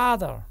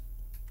Father,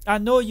 I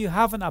know you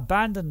haven't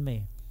abandoned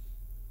me.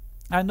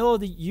 I know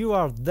that you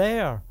are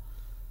there.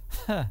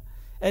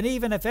 And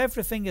even if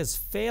everything is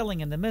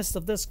failing in the midst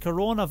of this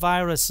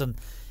coronavirus,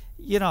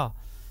 and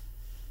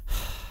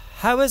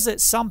how is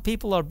it some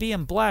people are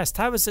being blessed?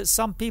 How is it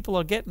some people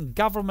are getting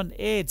government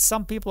aid?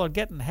 Some people are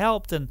getting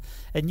helped, and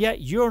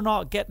yet you're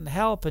not getting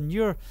help,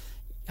 and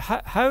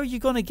how are you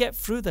going to get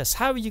through this?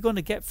 How are you going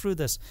to get through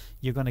this?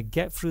 You're going to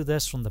get through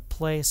this from the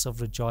place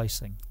of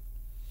rejoicing.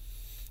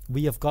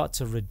 We have got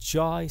to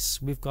rejoice.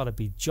 We've got to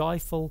be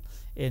joyful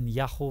in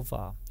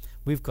Yahovah.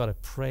 We've got to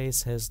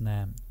praise his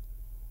name.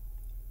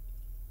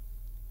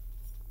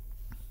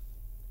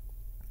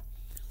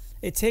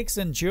 It takes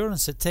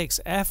endurance. It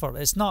takes effort.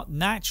 It's not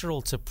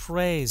natural to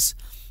praise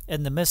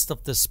in the midst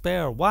of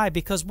despair. Why?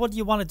 Because what do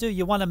you want to do?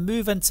 You want to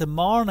move into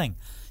mourning.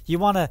 You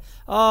want to,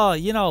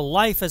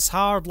 life is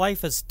hard,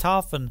 life is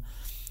tough. And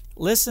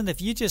listen,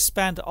 if you just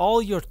spend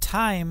all your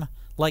time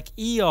like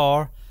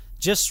Eeyore,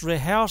 just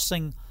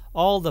rehearsing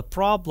all the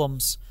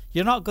problems,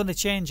 you're not going to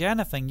change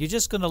anything. You're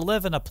just going to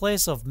live in a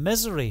place of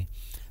misery.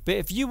 But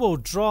if you will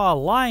draw a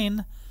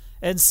line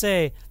and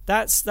say,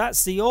 that's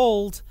the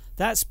old,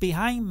 that's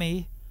behind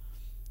me,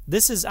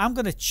 I'm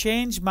going to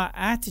change my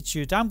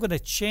attitude, I'm going to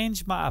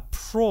change my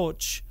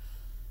approach,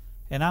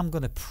 and I'm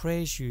going to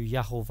praise you,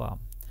 Yahovah.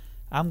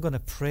 I'm going to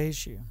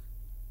praise you.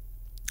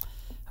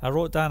 I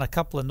wrote down a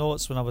couple of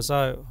notes when I was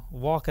out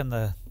walking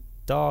the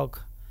dog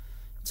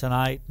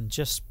tonight and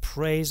just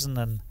praising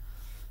and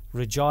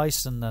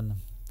rejoicing, and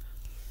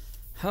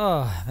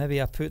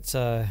maybe I put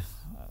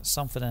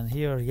something in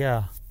here.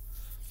 Yeah.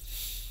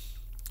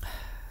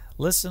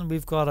 Listen,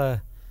 we've got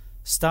to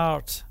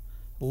start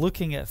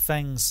looking at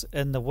things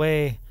in the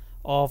way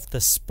of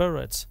the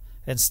Spirit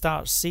and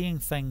start seeing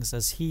things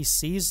as he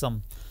sees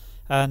them.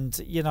 And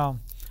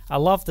I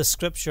love the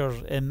scripture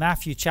in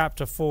Matthew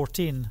chapter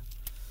 14.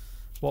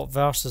 What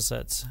verse is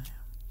it?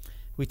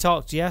 We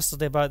talked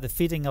yesterday about the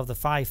feeding of the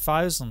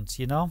 5,000,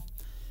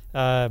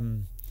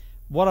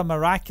 what a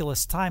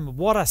miraculous time.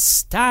 What a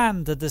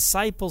stand the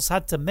disciples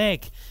had to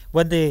make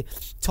when they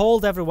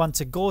told everyone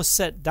to go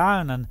sit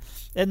down. And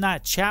in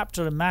that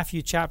chapter in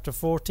Matthew chapter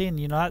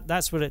 14,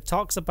 that's where it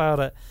talks about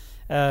it.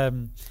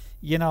 And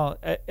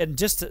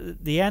just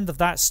at the end of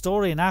that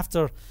story, and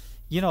after,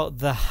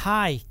 the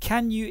high,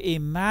 can you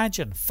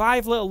imagine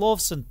 5 little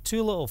loaves and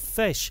 2 little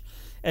fish,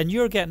 and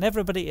you're getting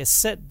everybody to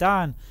sit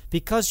down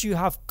because you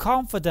have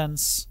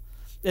confidence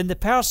in the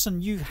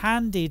person you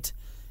handed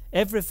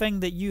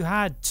everything that you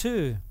had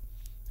to.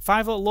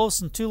 5 little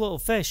loaves and 2 little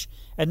fish,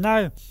 and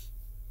now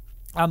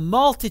a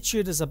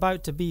multitude is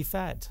about to be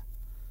fed.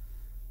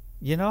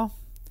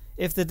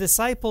 If the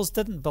disciples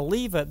didn't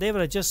believe it, they would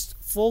have just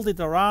folded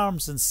their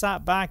arms and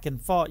sat back and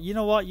thought, you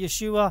know what,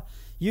 Yeshua,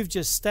 you've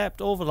just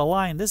stepped over the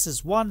line. This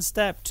is one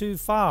step too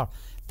far.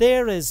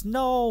 There is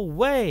no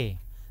way.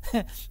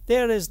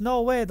 There is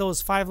no way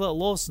those 5 little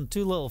loaves and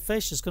 2 little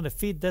fish is going to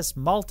feed this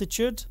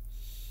multitude.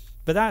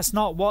 But that's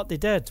not what they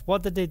did.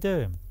 What did they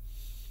do?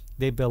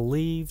 They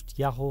believed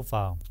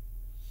Yahovah.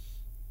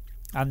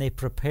 And they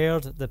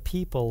prepared the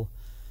people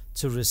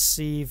to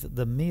receive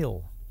the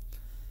meal.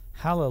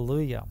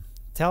 Hallelujah.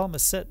 Tell him to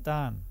sit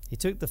down. He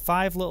took the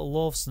 5 little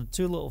loaves and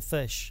 2 little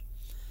fish,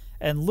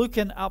 and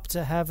looking up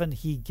to heaven,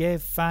 he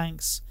gave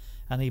thanks,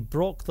 and he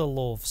broke the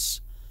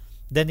loaves.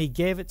 Then he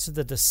gave it to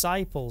the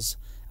disciples,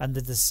 and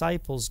the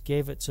disciples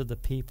gave it to the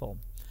people.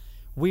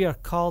 We are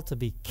called to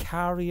be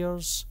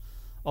carriers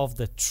of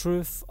the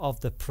truth of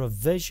the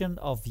provision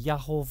of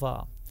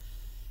Yahovah.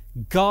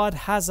 God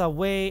has a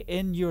way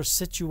in your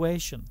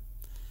situation.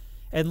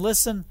 And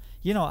listen,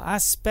 I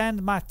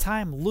spend my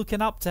time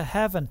looking up to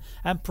heaven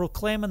and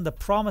proclaiming the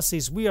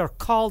promises. We are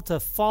called to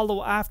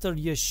follow after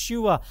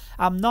Yeshua.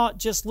 I'm not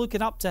just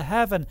looking up to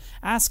heaven,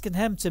 asking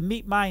him to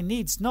meet my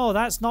needs. No,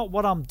 that's not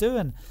what I'm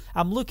doing.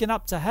 I'm looking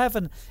up to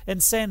heaven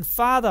and saying,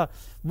 Father,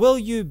 will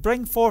you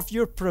bring forth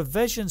your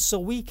provision so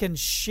we can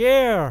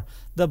share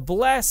the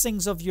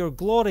blessings of your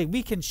glory?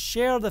 We can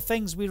share the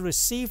things we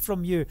receive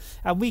from you,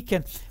 and we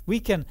can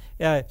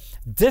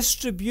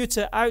distribute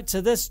it out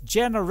to this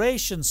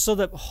generation so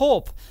that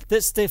hope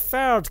that's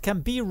deferred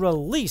can be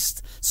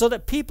released, so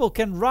that people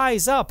can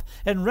rise up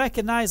and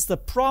recognize the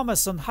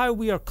promise on how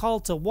we are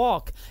called to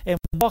walk in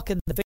the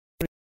victory.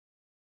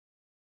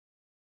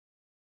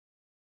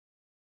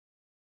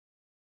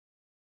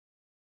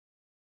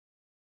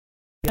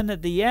 And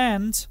at the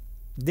end,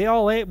 they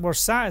all ate and were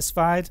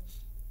satisfied.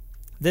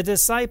 The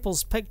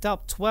disciples picked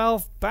up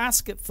 12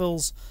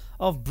 basketfuls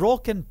of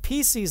broken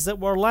pieces that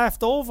were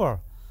left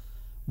over.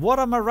 What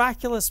a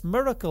miraculous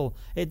miracle.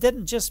 It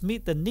didn't just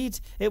meet the need,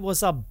 it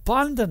was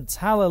abundant.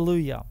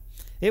 Hallelujah.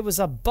 It was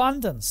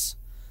abundance.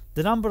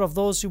 The number of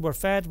those who were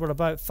fed were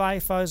about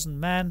 5,000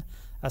 men,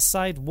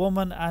 aside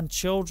women and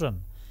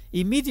children.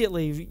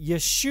 Immediately,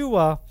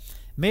 Yeshua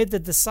made the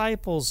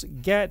disciples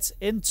get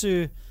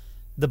into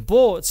the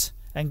boat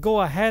and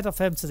go ahead of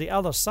him to the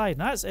other side.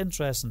 Now, that's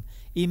interesting.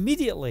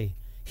 Immediately.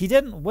 He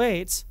didn't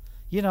wait.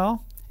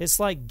 It's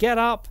like, get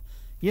up,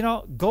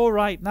 go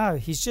right now.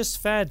 He's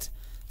just fed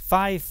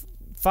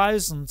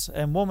 5,000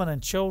 and women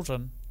and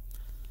children.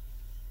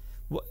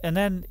 And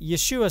then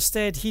Yeshua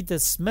said he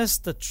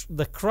dismissed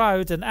the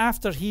crowd, and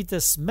after he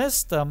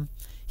dismissed them,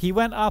 he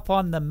went up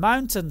on the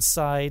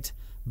mountainside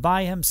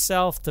by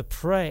himself to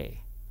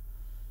pray.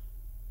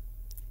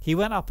 He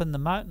went up on the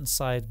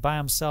mountainside by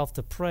himself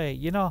to pray.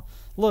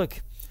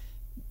 Look,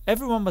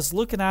 everyone was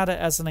looking at it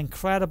as an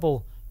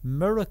incredible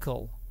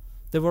miracle.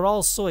 They were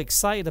all so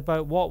excited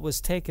about what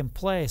was taking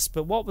place,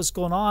 but what was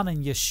going on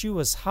in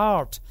Yeshua's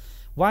heart?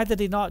 Why did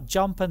he not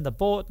jump in the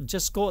boat and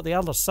just go to the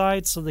other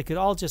side so they could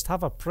all just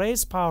have a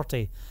praise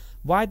party?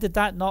 Why did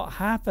that not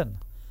happen?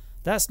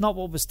 That's not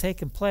what was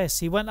taking place.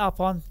 He went up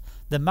on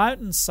the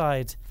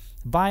mountainside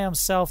by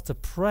himself to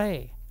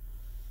pray.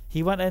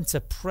 He went in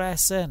to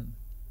press in.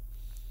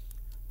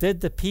 Did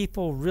the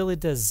people really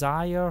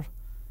desire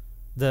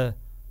the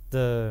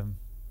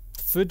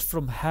food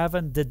from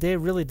heaven? Did they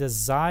really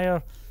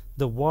desire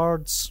the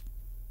words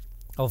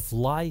of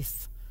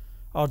life?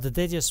 Or did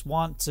they just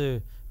want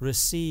to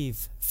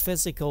receive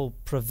physical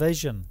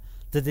provision?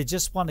 Did they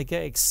just want to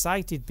get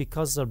excited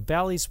because their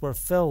bellies were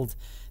filled?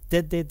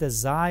 Did they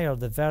desire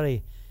the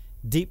very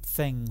deep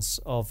things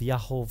of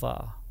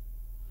Yahovah?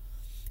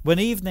 When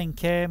evening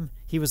came,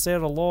 he was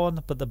there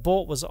alone, but the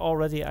boat was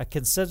already a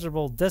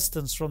considerable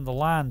distance from the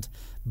land,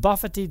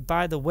 buffeted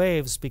by the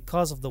waves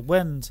because of the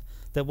wind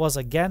that was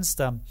against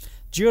them.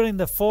 During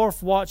the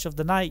 4th watch of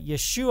the night,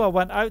 Yeshua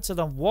went out to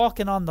them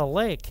walking on the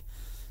lake.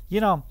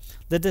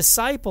 The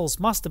disciples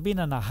must have been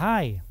in a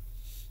high,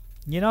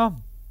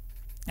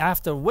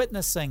 after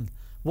witnessing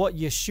what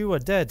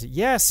Yeshua did.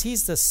 Yes,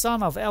 he's the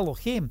Son of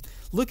Elohim.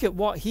 Look at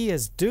what he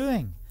is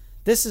doing.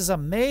 This is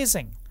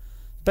amazing.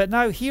 But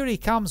now here he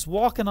comes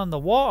walking on the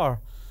water,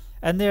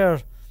 and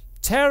they're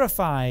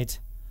terrified.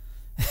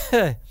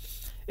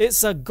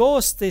 It's a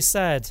ghost, they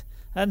said,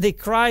 and they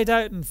cried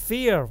out in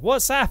fear.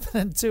 What's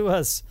happening to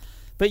us?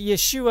 But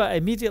Yeshua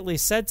immediately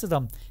said to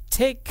them,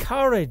 take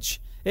courage,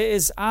 it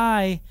is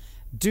I,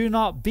 do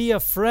not be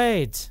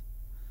afraid.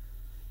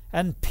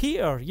 And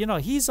Peter,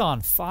 he's on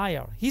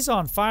fire. He's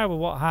on fire with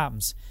what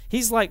happens.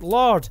 He's like,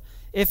 Lord,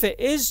 if it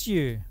is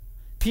you,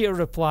 Peter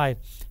replied,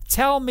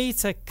 tell me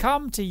to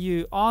come to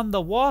you on the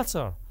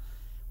water.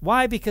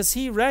 Why? Because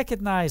he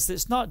recognized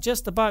it's not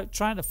just about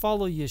trying to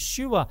follow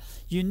Yeshua.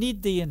 You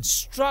need the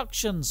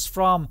instructions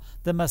from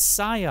the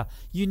Messiah.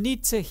 You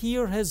need to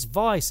hear his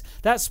voice.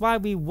 That's why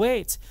we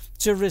wait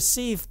to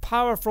receive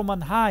power from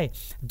on high.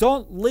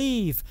 Don't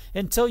leave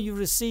until you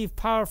receive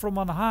power from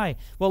on high.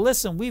 Well,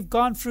 listen, we've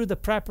gone through the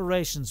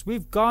preparations.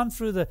 We've gone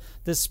through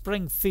the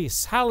spring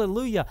feasts.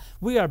 Hallelujah.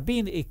 We are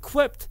being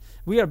equipped.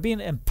 We are being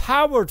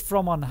empowered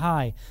from on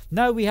high.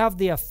 Now we have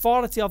the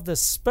authority of the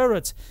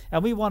Spirit,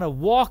 and we want to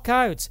walk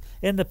out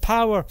in the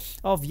power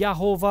of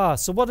Yahovah.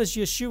 So what does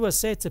Yeshua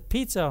say to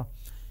Peter?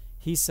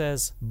 He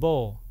says,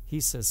 Bo. He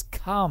says,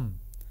 come.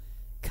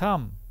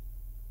 Come.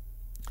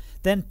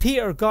 Then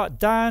Peter got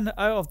down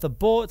out of the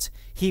boat.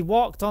 He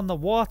walked on the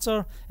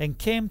water and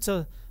came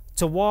to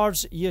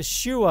towards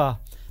Yeshua.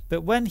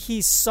 But when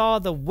he saw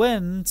the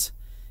wind,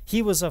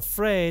 he was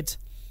afraid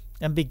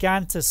and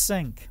began to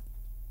sink.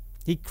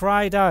 He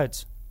cried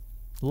out,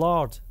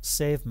 Lord,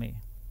 save me.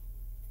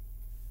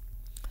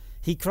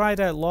 He cried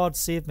out, Lord,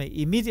 save me.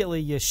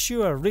 Immediately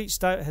Yeshua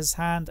reached out his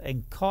hand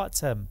and caught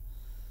him.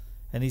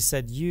 And he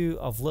said, you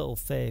of little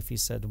faith, he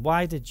said,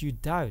 why did you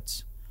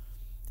doubt?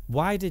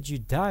 Why did you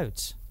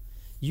doubt?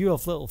 You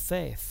of little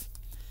faith.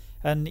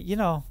 And, you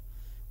know,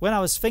 when I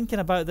was thinking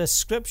about this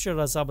scripture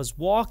as I was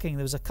walking,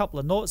 there was a couple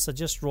of notes I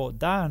just wrote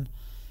down.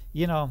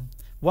 You know,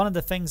 one of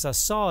the things I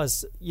saw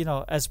is, you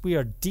know, as we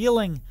are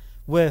dealing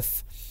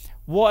with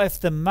what if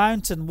the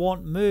mountain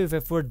won't move,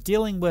 if we're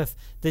dealing with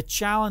the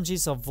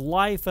challenges of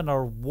life and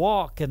our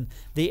walk, and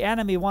the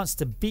enemy wants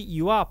to beat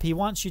you up, he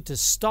wants you to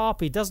stop,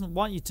 he doesn't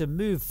want you to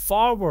move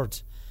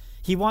forward.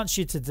 He wants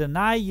you to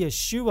deny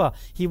Yeshua.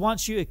 He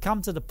wants you to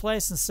come to the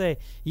place and say,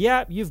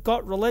 yeah, you've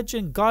got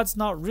religion, God's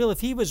not real.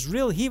 If he was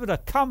real, he would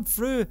have come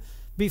through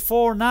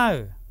before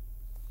now.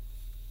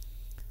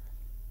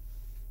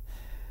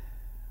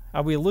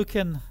 Are we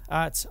looking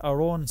at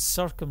our own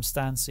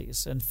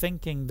circumstances and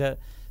thinking that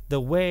the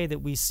way that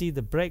we see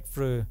the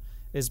breakthrough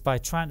is by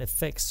trying to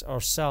fix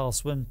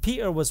ourselves? When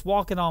Peter was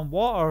walking on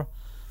water,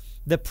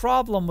 the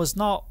problem was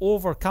not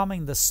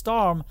overcoming the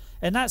storm,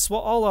 and that's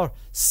what all our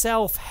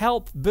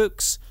self-help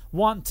books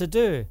want to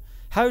do.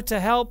 How to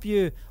help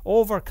you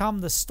overcome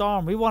the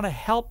storm. We want to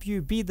help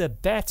you be the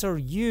better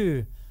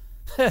you.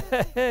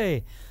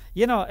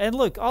 You know, and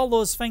look, all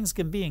those things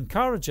can be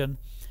encouraging,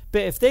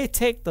 but if they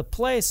take the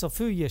place of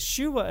who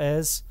Yeshua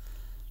is,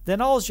 then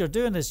all you're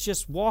doing is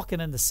just walking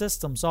in the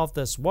systems of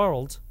this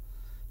world,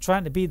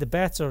 trying to be the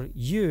better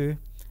you.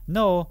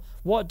 No,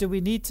 what do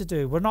we need to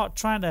do? We're not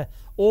trying to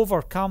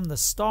overcome the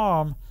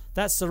storm.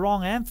 That's the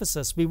wrong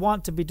emphasis. We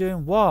want to be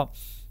doing what?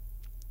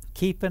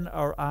 Keeping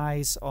our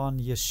eyes on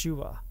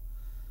Yeshua.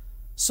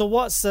 So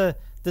what's the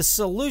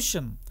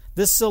solution?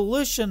 The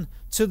solution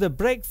to the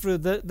breakthrough,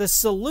 the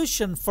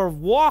solution for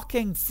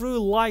walking through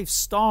life's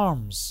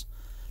storms,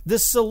 the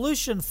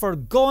solution for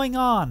going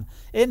on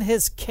in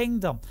his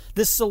kingdom,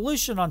 the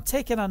solution on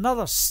taking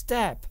another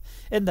step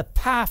in the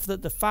path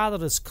that the Father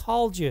has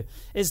called you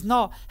is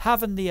not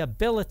having the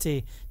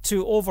ability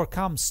to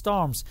overcome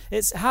storms.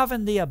 It's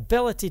having the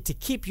ability to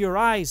keep your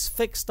eyes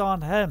fixed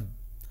on him.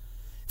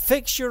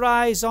 Fix your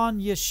eyes on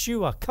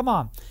Yeshua. Come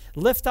on,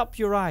 lift up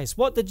your eyes.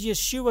 What did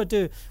Yeshua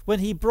do when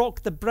he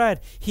broke the bread?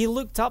 He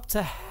looked up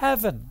to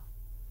heaven,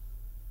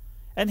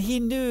 and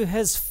he knew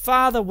his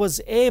Father was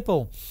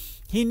able.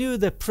 He knew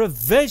the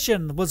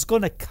provision was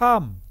going to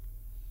come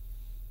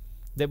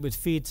that would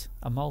feed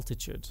a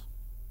multitude.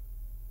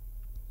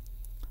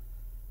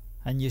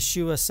 And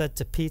Yeshua said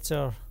to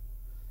Peter,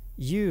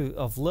 you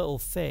of little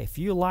faith,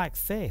 you lack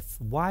faith.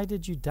 Why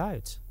did you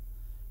doubt?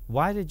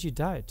 Why did you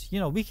doubt? You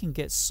know, we can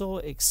get so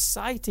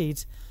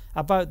excited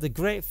about the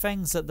great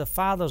things that the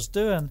Father's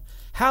doing.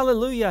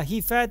 Hallelujah,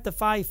 he fed the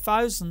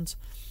 5,000.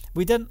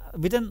 We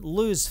didn't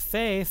lose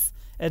faith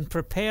in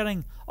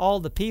preparing all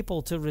the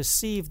people to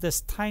receive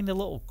this tiny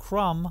little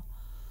crumb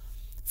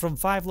from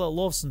 5 little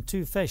loaves and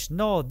 2 fish.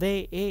 No,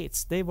 they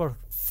ate. They were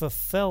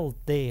fulfilled.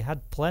 They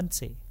had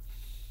plenty.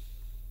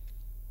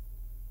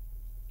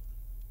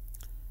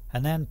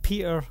 And then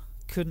Peter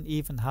couldn't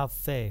even have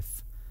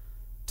faith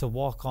to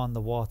walk on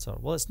the water.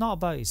 Well, it's not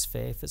about his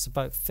faith. It's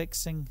about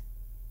fixing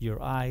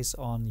your eyes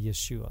on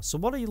Yeshua. So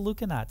what are you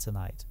looking at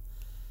tonight?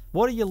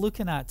 What are you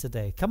looking at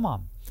today? Come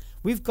on.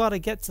 We've got to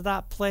get to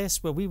that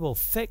place where we will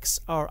fix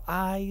our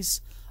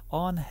eyes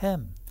on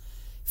him.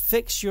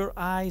 Fix your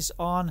eyes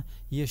on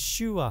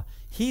Yeshua.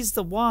 He's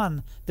the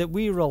one that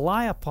we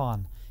rely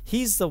upon.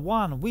 He's the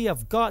one. We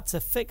have got to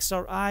fix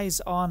our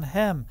eyes on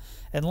him.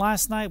 And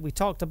last night we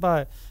talked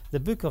about the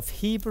book of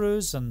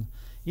Hebrews, and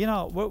you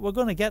know, we're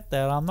going to get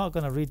there. I'm not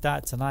going to read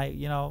that tonight.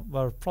 You know,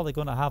 we're probably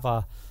going to have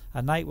a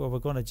night where we're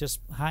going to just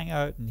hang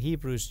out in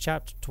Hebrews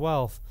chapter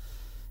 12.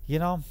 You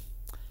know,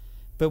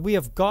 but we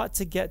have got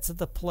to get to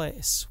the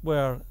place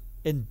where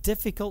in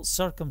difficult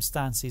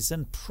circumstances,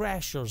 in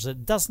pressures,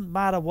 it doesn't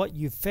matter what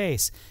you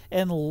face,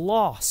 in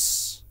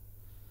loss,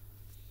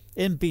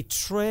 in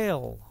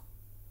betrayal,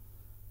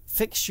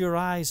 fix your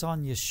eyes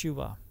on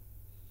Yeshua.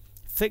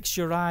 Fix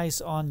your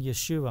eyes on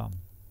Yeshua.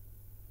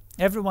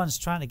 Everyone's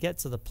trying to get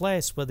to the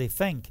place where they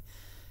think,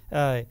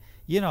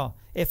 you know,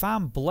 if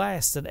I'm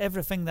blessed in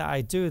everything that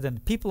I do, then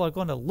people are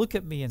going to look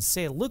at me and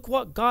say, look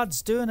what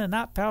God's doing in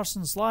that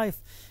person's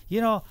life. You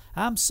know,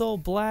 I'm so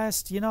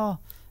blessed. You know,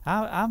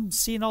 I'm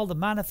seeing all the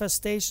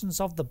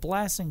manifestations of the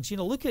blessings. You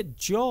know, look at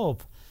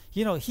Job.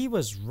 You know, he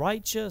was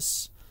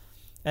righteous.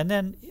 And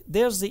then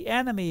there's the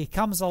enemy. He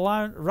comes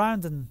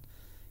around and,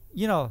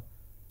 you know,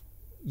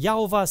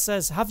 Yahweh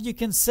says, have you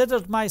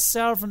considered my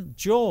servant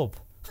Job?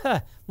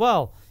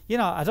 Well, you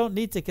know, I don't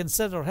need to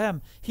consider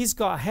him. He's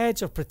got a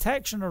hedge of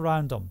protection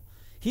around him.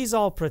 He's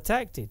all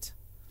protected.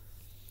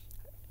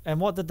 And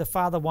what did the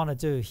Father want to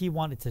do? He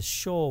wanted to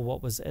show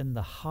what was in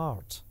the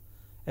heart.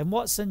 And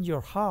what's in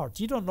your heart?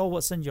 You don't know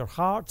what's in your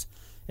heart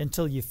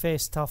until you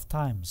face tough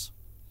times.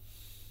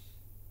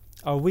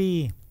 Are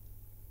we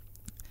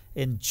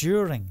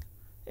enduring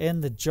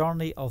in the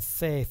journey of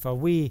faith? Are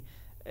we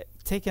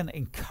taking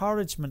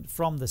encouragement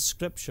from the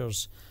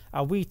Scriptures?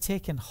 Are we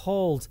taking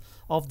hold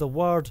of the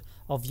word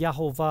of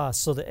Yahovah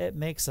so that it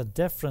makes a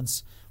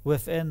difference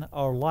within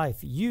our life?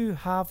 You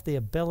have the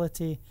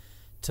ability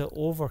to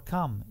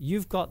overcome.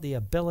 You've got the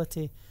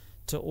ability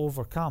to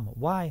overcome.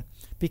 Why?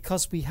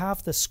 Because we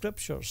have the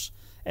Scriptures.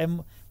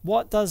 And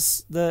what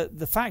does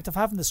the fact of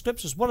having the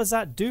Scriptures, what does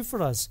that do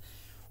for us?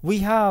 We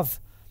have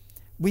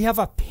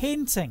a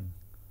painting.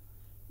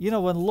 You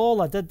know, when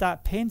Lola did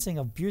that painting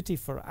of Beauty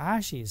for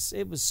Ashes,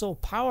 it was so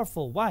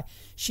powerful. Why?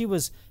 She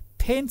was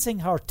painting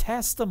her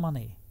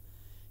testimony.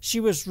 She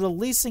was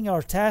releasing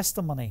her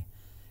testimony.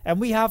 And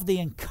we have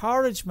the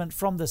encouragement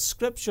from the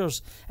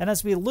Scriptures. And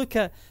as we look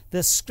at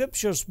the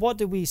Scriptures, what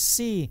do we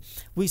see?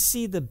 We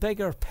see the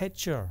bigger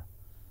picture.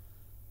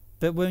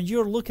 But when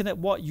you're looking at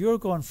what you're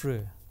going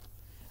through,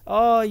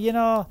 oh, you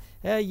know,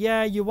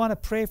 yeah, you want to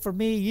pray for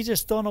me. You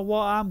just don't know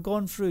what I'm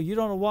going through. You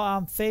don't know what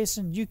I'm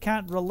facing. You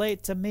can't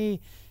relate to me.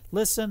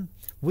 Listen,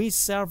 we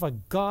serve a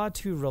God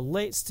who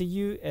relates to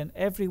you in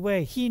every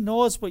way. He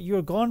knows what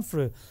you're going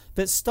through.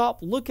 But stop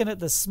looking at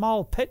the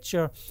small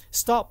picture.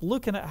 Stop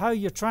looking at how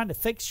you're trying to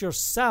fix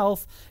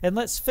yourself. And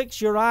let's fix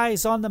your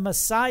eyes on the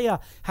Messiah.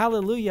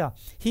 Hallelujah.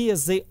 He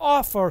is the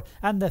author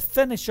and the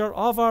finisher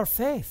of our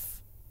faith.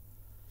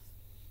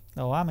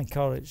 Oh, I'm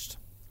encouraged.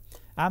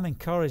 I'm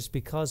encouraged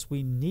because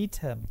we need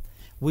Him.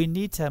 We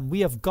need Him.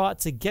 We have got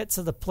to get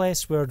to the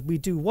place where we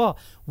do what?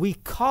 We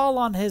call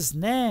on His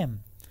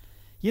name.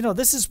 You know,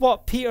 this is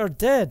what Peter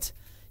did.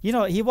 You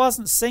know, he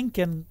wasn't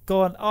sinking,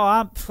 going,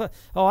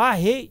 I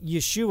hate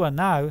Yeshua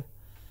now.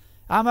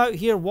 I'm out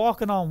here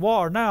walking on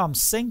water. Now I'm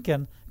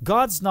sinking.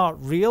 God's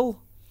not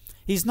real.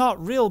 He's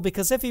not real,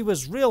 because if He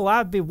was real,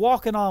 I'd be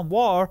walking on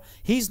water.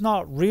 He's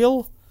not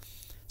real.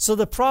 So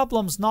the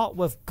problem's not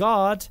with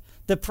God.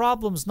 The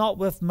problem's not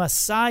with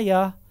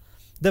Messiah.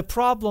 The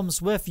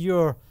problem's with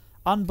your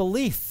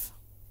unbelief.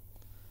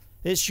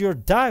 It's your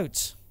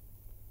doubt.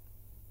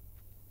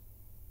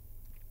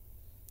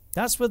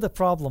 That's where the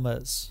problem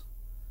is.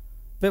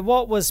 But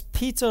what was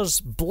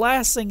Peter's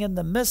blessing in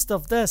the midst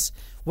of this?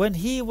 When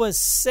he was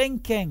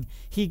sinking,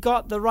 he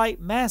got the right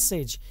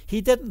message.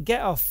 He didn't get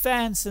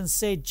offense and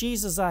say,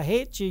 Jesus, I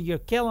hate you. You're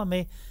killing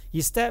me.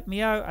 You step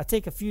me out. I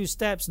take a few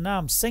steps. Now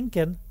I'm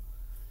sinking.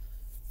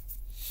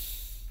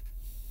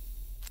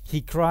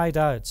 He cried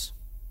out,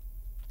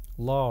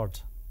 Lord,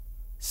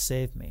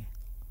 save me.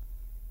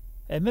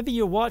 And maybe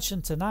you're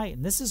watching tonight,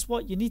 and this is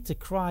what you need to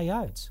cry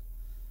out.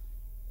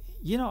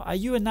 You know, are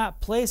you in that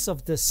place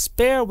of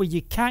despair where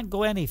you can't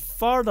go any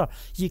further?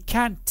 You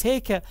can't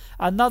take it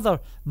another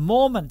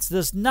moment.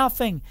 There's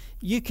nothing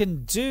you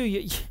can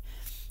do.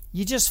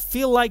 You just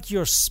feel like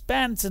you're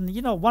spent. And,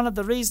 you know, one of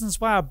the reasons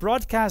why I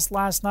broadcast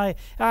last night,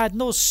 I had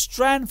no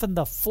strength in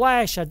the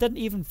flesh. I didn't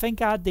even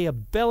think I had the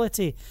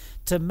ability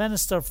to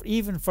minister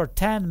even for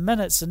 10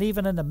 minutes. And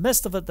even in the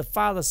midst of it, the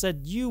Father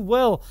said, you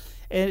will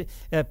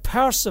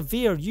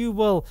persevere. You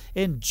will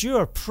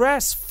endure.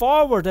 Press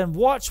forward and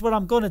watch what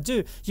I'm going to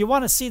do. You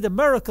want to see the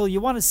miracle.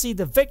 You want to see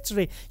the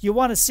victory. You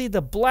want to see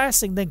the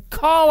blessing. Then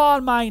call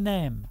on my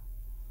name.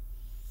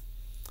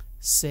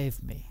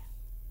 Save me.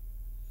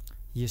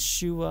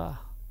 Yeshua,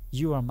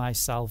 you are my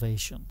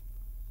salvation.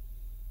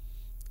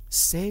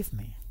 Save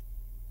me.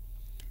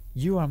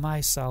 You are my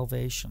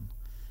salvation.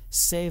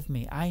 Save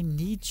me. I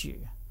need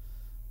you.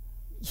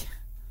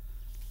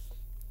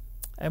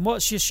 And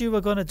what's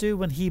Yeshua going to do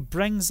when He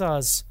brings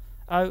us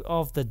out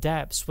of the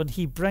depths, when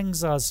He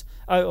brings us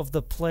out of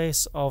the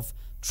place of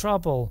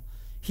trouble?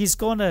 He's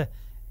going to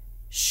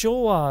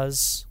show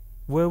us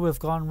where we've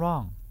gone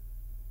wrong.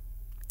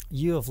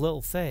 You have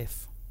little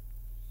faith.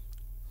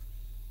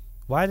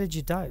 Why did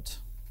you doubt?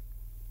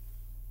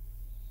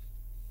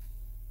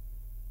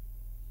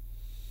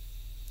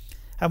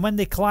 And when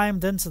they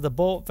climbed into the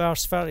boat,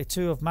 verse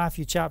 32 of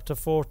Matthew chapter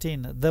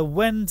 14, the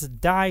wind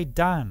died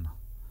down.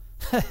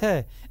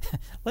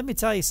 Let me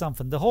tell you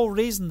something. The whole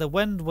reason the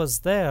wind was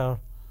there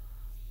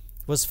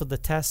was for the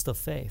test of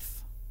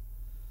faith.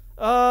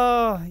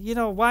 Oh, you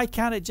know, why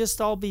can't it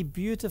just all be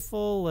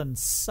beautiful and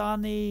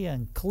sunny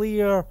and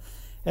clear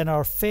in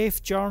our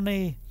faith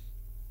journey?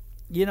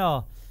 You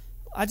know,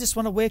 I just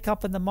want to wake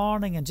up in the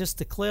morning and just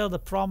declare the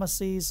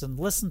promises and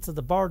listen to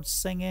the birds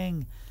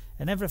singing,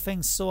 and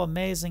everything's so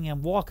amazing,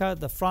 and walk out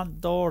the front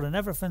door and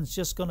everything's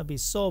just going to be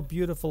so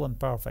beautiful and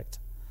perfect.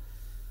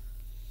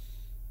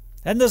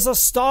 And there's a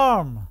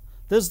storm.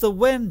 There's the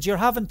wind. You're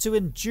having to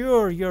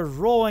endure. You're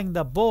rowing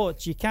the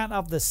boat. You can't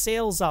have the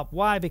sails up.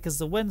 Why? Because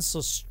the wind's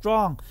so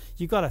strong.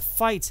 You got to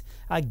fight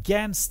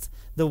against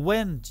the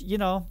wind, you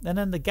know. And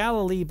in the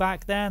Galilee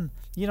back then,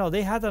 you know,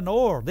 they had an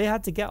oar. They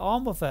had to get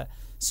on with it.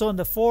 So in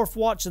the fourth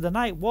watch of the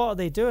night, what are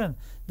they doing?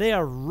 They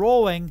are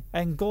rowing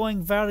and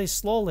going very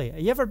slowly. Have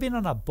you ever been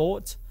on a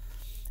boat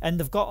and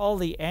they've got all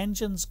the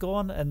engines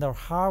going and they're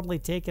hardly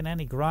taking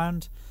any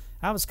ground?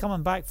 I was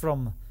coming back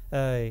from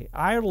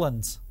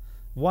Ireland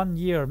one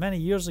year, many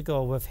years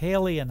ago, with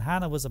Haley, and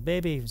Hannah was a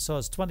baby, so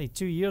it's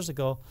 22 years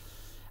ago.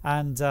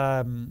 And,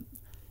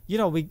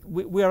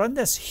 we are in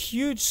this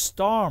huge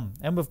storm,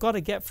 and we've got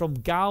to get from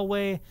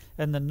Galway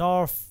in the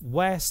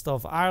northwest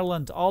of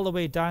Ireland all the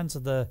way down to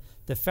the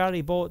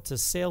ferry boat to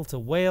sail to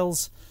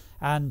Wales.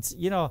 And,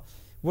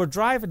 we're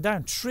driving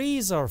down.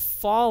 Trees are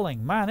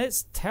falling. Man,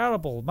 it's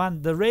terrible.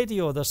 Man, the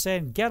radio, they're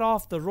saying, get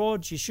off the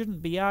roads. You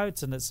shouldn't be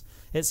out. And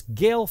it's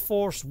gale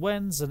force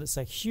winds, and it's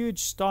a huge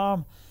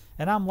storm.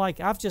 And I'm like,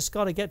 I've just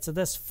got to get to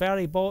this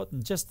ferry boat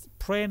and just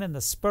praying in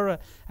the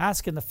Spirit,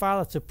 asking the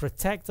Father to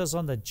protect us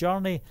on the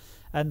journey.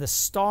 And the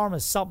storm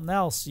is something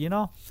else,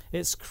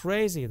 It's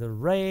crazy. The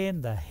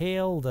rain, the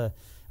hail,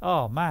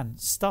 oh man,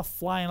 stuff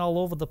flying all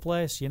over the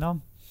place,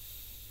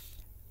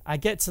 I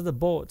get to the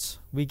boat.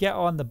 We get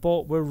on the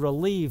boat. We're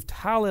relieved.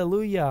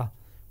 Hallelujah.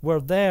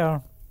 We're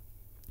there.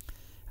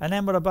 And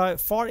then we're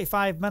about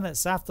 45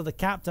 minutes after the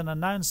captain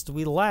announced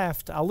we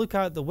left. I look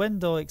out the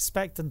window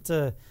expecting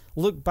to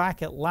look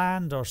back at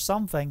land or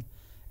something.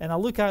 And I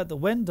look out the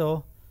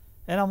window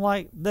and I'm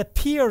like, the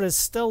pier is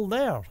still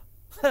there.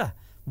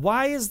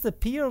 Why is the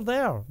pier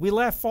there? We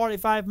left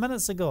 45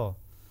 minutes ago.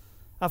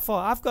 I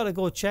thought, I've got to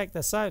go check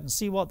this out and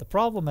see what the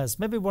problem is.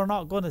 Maybe we're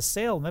not going to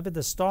sail. Maybe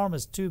the storm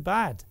is too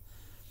bad.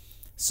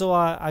 So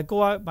I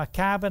go out my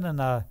cabin and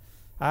I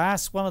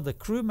asked one of the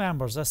crew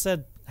members. I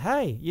said,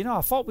 hey,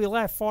 I thought we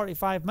left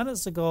 45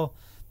 minutes ago,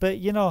 but,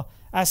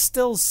 I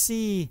still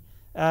see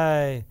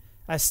the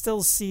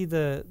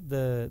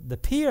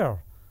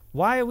pier.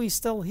 Why are we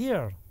still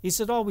here? He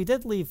said, oh, we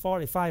did leave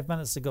 45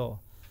 minutes ago.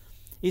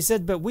 He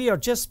said, but we are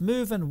just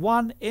moving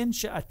 1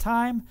 inch at a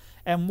time.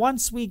 And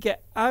once we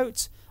get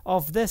out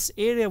of this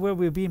area where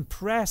we're being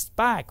pressed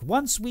back,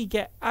 once we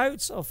get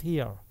out of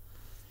here,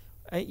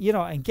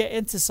 and get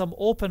into some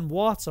open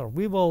water,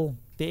 we will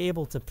be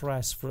able to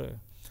press through.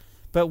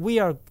 But we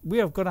are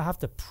going to have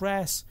to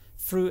press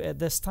through at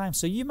this time.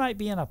 So you might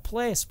be in a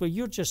place where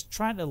you're just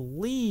trying to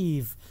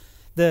leave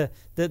the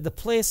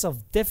place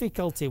of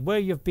difficulty, where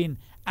you've been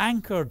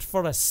anchored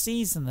for a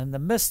season in the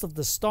midst of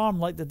the storm,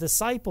 like the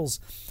disciples.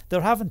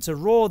 They're having to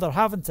row, they're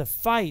having to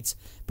fight,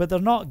 but they're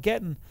not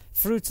getting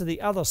through to the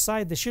other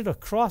side. They should have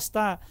crossed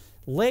that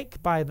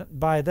lake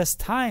by this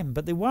time,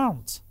 but they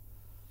weren't.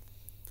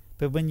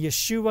 But when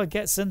Yeshua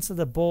gets into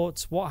the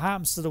boat, what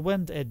happens to the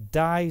wind? It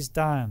dies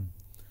down.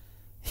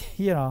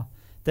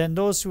 Then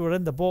those who were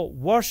in the boat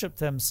worshipped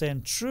him,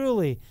 saying,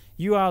 truly,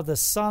 you are the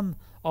Son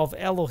of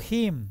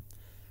Elohim.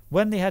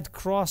 When they had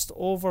crossed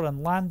over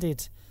and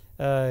landed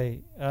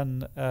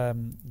in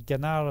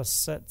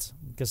Gennesaret,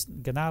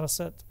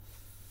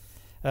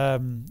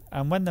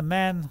 and when the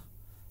men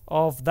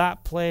of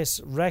that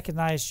place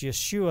recognized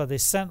Yeshua, they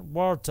sent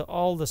word to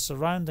all the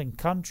surrounding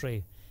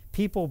country.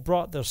 People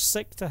brought their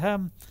sick to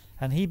him,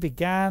 and he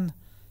began,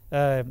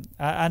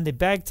 and they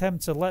begged him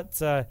to let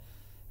the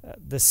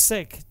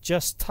sick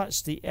just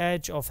touch the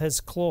edge of his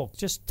cloak,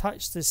 just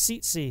touch the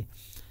tzitzit,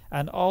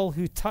 and all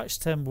who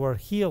touched him were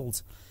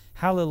healed.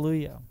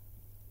 Hallelujah.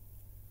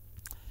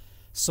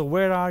 So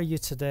where are you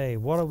today?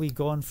 What are we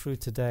going through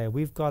today?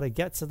 We've got to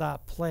get to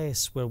that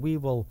place where we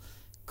will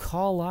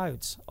call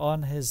out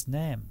on his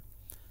name.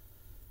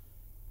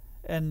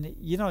 And,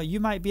 you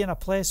might be in a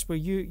place where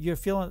you're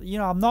feeling,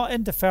 I'm not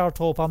in deferred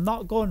hope. I'm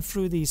not going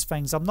through these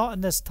things. I'm not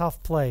in this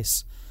tough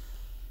place.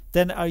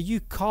 Then are you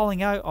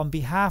calling out on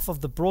behalf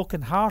of the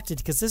brokenhearted?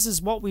 Because this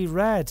is what we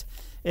read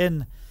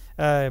in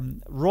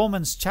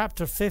Romans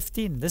chapter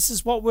 15. This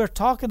is what we're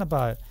talking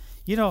about.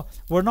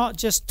 We're not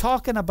just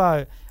talking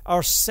about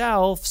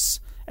ourselves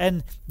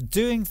and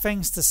doing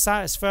things to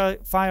satisfy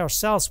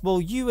ourselves. Will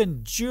you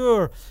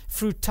endure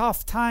through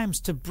tough times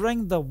to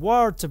bring the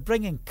word, to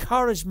bring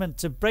encouragement,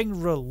 to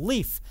bring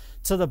relief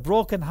to the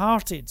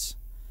brokenhearted?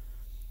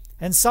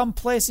 In some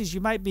places you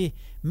might be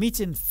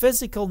meeting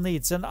physical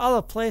needs. In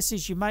other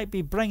places you might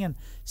be bringing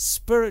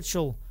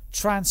spiritual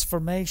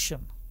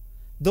transformation.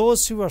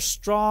 Those who are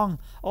strong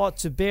ought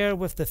to bear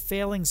with the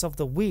failings of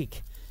the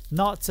weak,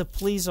 not to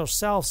please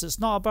ourselves. It's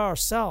not about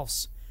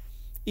ourselves.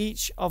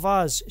 Each of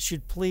us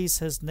should please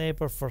his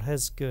neighbor for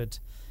his good,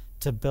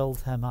 to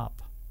build him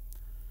up.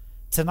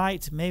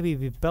 Tonight, may we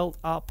be built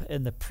up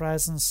in the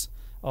presence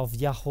of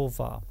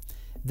Yahovah.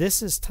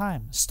 This is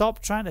time.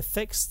 Stop trying to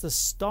fix the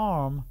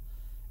storm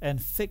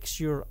and fix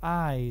your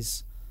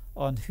eyes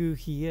on who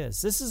he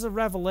is. This is a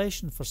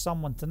revelation for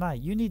someone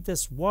tonight. You need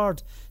this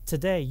word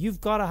today.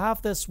 You've got to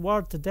have this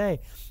word today.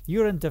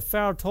 You're in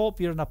deferred hope.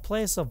 You're in a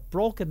place of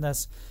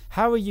brokenness.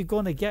 How are you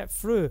going to get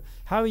through?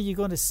 How are you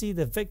going to see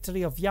the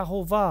victory of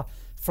Yahovah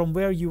from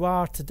where you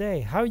are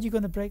today? How are you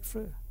going to break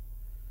through?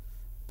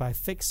 By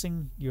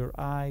fixing your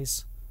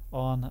eyes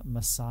on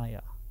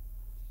Messiah.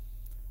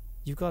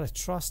 You've got to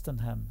trust in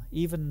him,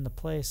 even in the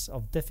place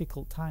of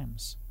difficult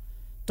times.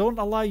 Don't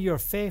allow your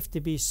faith to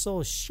be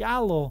so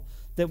shallow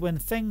that when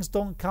things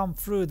don't come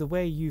through the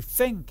way you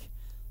think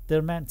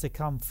they're meant to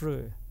come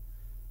through,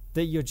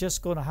 that you're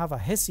just going to have a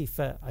hissy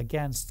fit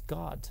against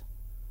God.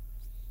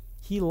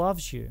 He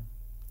loves you.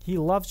 He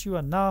loves you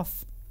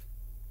enough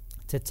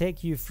to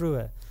take you through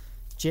it.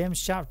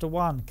 James chapter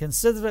 1,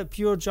 consider it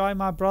pure joy,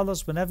 my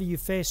brothers, whenever you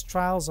face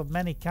trials of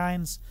many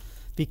kinds,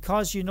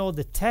 because you know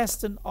the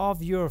testing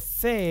of your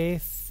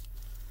faith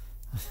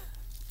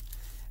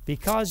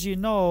because you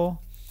know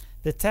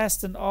the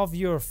testing of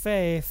your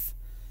faith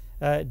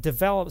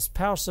develops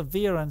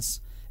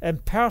perseverance,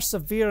 and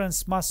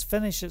perseverance must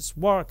finish its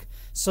work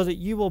so that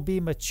you will be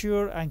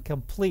mature and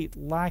complete,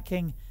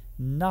 lacking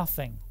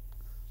nothing.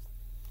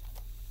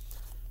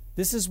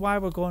 This is why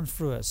we're going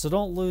through it. So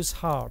don't lose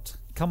heart.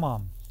 Come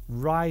on,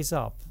 rise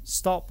up.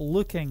 Stop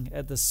looking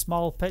at the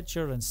small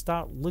picture and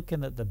start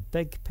looking at the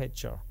big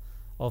picture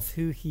of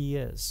who He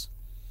is.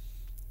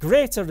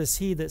 Greater is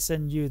He that's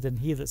in you than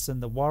he that's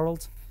in the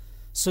world.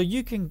 So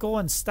you can go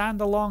and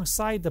stand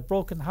alongside the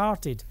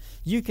brokenhearted.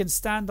 You can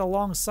stand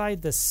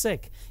alongside the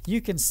sick.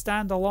 You can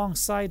stand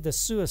alongside the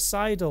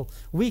suicidal.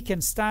 We can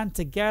stand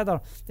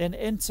together and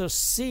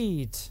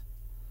intercede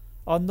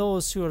on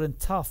those who are in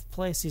tough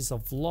places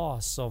of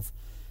loss, of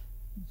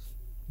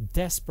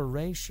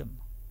desperation.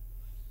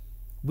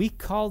 We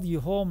call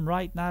you home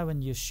right now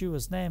in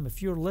Yeshua's name.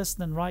 If you're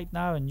listening right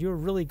now and you're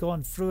really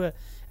going through it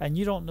and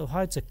you don't know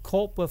how to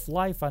cope with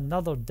life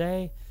another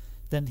day,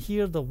 then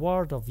hear the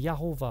word of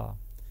Yahovah.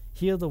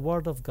 Hear the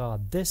word of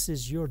God. This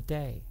is your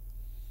day.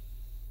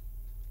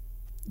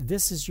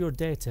 This is your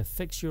day to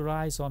fix your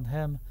eyes on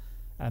Him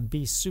and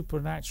be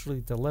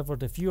supernaturally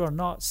delivered. If you are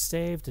not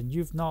saved and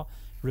you've not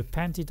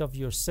repented of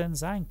your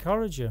sins, I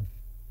encourage you,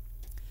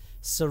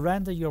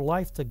 surrender your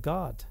life to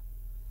God.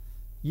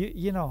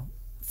 You know,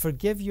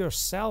 forgive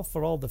yourself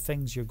for all the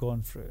things you're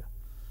going through,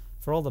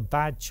 for all the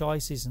bad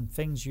choices and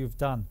things you've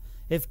done.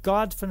 If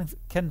God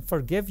can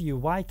forgive you,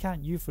 why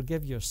can't you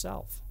forgive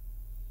yourself?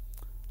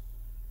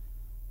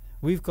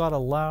 We've got to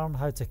learn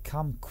how to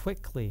come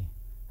quickly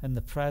in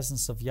the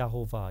presence of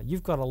Yahovah.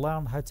 You've got to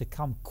learn how to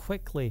come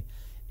quickly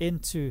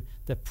into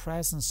the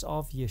presence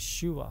of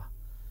Yeshua.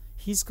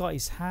 He's got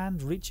His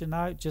hand reaching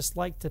out just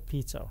like to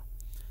Peter.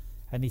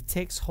 And He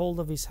takes hold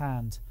of his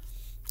hand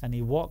and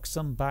He walks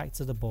him back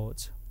to the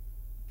boat.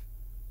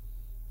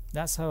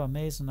 That's how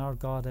amazing our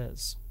God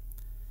is.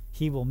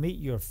 He will meet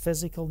your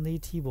physical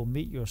need. He will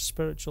meet your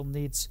spiritual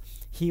needs.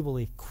 He will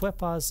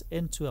equip us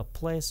into a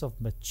place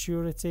of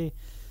maturity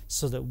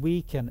so that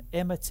we can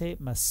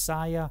imitate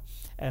Messiah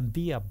and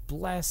be a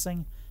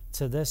blessing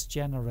to this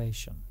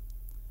generation.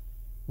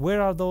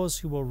 Where are those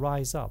who will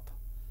rise up?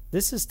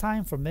 This is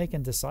time for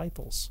making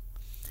disciples.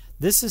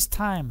 This is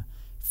time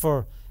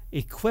for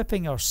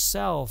equipping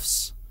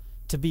ourselves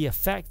to be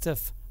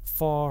effective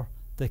for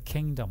the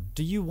kingdom.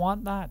 Do you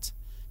want that?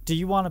 Do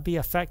you want to be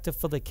effective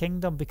for the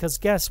kingdom? Because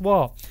guess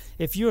what?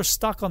 If you're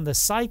stuck on the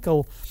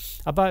cycle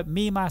about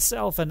me,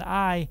 myself, and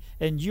I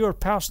in your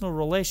personal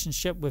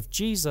relationship with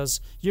Jesus,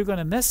 you're going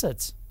to miss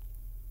it.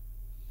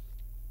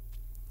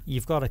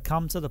 You've got to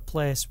come to the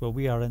place where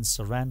we are in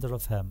surrender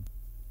of Him.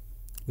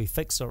 We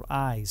fix our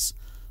eyes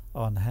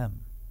on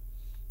Him,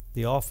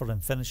 the author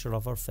and finisher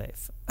of our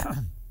faith.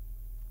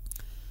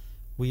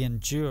 We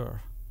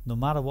endure no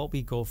matter what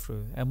we go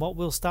through. And what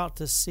we'll start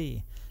to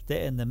see,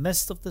 that in the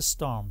midst of the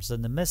storms,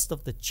 in the midst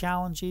of the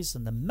challenges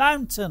and the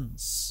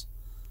mountains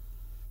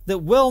that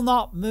will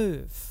not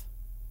move,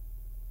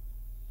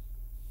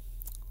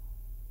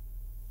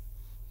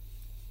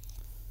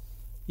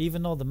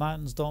 even though the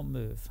mountains don't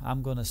move,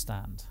 I'm going to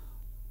stand.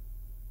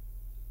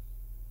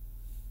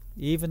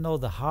 Even though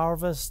the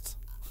harvest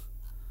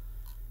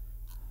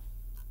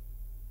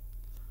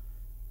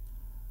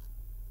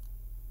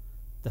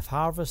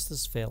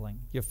is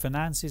failing, your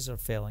finances are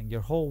failing,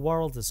 your whole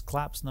world is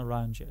collapsing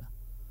around you,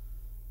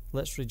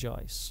 let's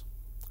rejoice.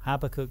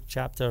 Habakkuk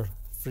chapter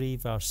 3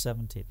 verse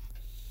 17.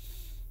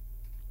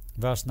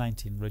 Verse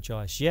 19,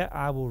 rejoice. Yet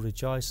I will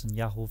rejoice in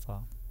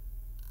Yahovah.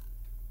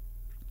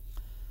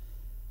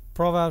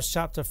 Proverbs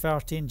chapter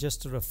 13,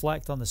 just to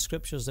reflect on the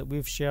scriptures that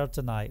we've shared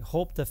tonight.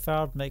 Hope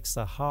deferred makes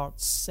the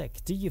heart sick.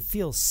 Do you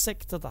feel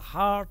sick to the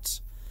heart?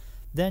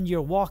 Then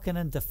you're walking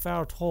in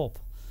deferred hope.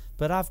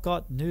 But I've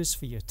got news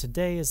for you.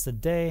 Today is the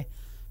day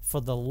for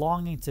the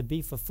longing to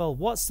be fulfilled.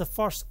 What's the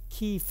first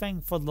key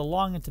thing for the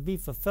longing to be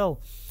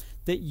fulfilled?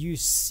 That you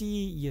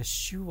see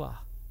Yeshua.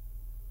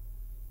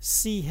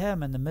 See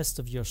Him in the midst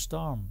of your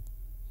storm,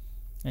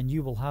 and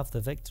you will have the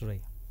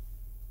victory.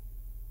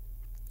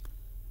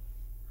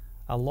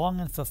 A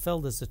longing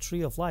fulfilled is the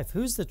tree of life.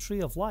 Who's the tree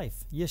of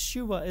life?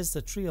 Yeshua is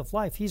the tree of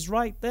life. He's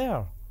right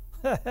there.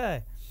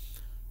 A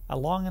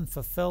longing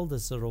fulfilled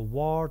is the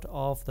reward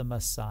of the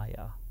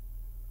Messiah.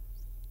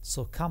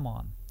 So come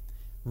on,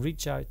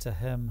 reach out to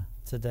Him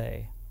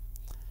today.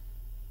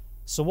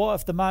 So what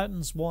if the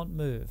mountains won't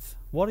move?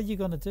 What are you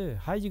going to do?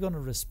 How are you going to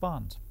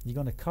respond? Are you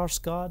going to curse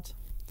God,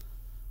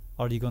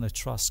 or are you going to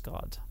trust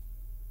God?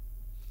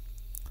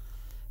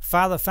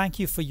 Father, thank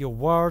you for your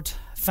word.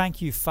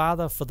 Thank you,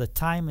 Father, for the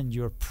time in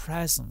your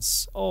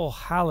presence. Oh,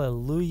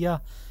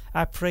 hallelujah.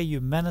 I pray you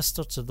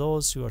minister to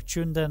those who are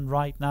tuned in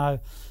right now,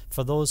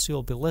 for those who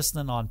will be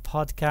listening on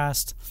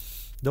podcast,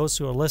 those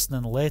who are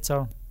listening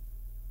later.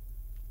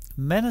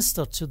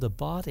 Minister to the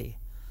body.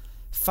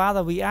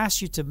 Father, we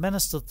ask you to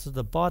minister to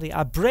the body.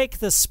 I break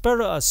the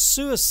spirit of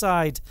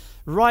suicide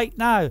right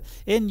now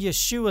in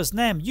Yeshua's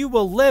name. You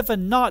will live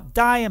and not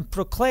die and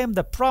proclaim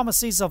the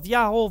promises of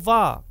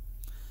Yahovah.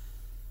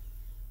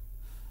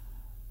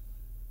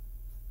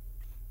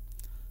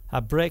 I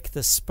break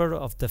the spirit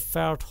of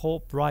deferred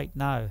hope right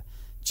now.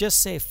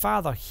 Just say,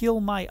 Father, heal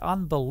my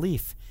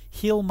unbelief.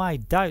 Heal my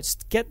doubts.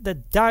 Get the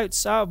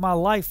doubts out of my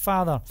life,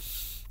 Father,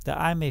 that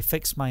I may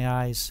fix my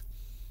eyes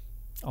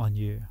on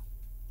you.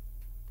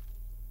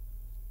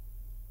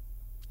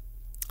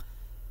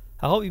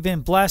 I hope you've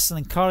been blessed and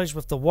encouraged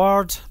with the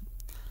word.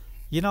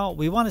 You know,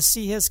 we want to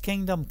see his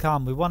kingdom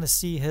come. We want to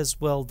see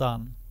his will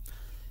done.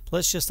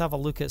 Let's just have a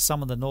look at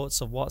some of the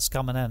notes of what's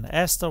coming in.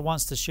 Esther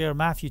wants to share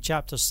Matthew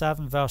chapter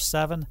 7, verse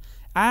 7.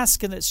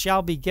 Ask and it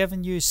shall be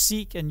given you.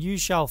 Seek and you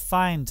shall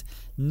find.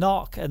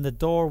 Knock and the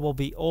door will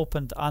be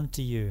opened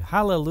unto you.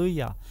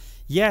 Hallelujah.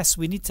 Yes,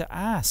 we need to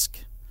ask.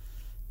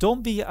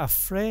 Don't be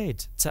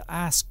afraid to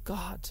ask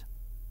God.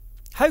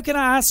 How can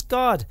I ask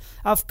God?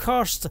 I've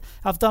cursed.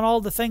 I've done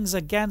all the things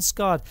against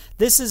God.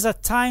 This is a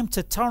time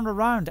to turn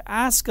around.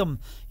 Ask him.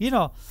 You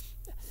know,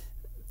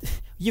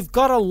 you've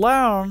got to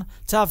learn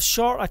to have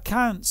short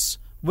accounts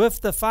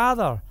with the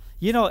Father.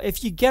 You know,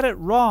 if you get it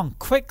wrong,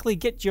 quickly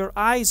get your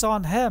eyes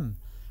on him.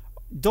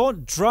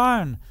 Don't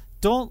drown.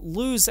 Don't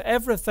lose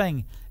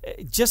everything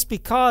just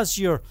because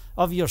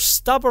of your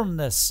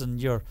stubbornness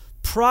and your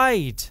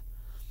pride.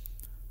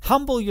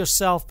 Humble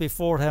yourself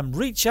before him.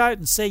 Reach out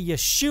and say,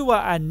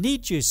 Yeshua, I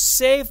need you.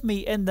 Save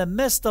me in the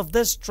midst of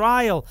this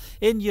trial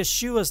in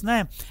Yeshua's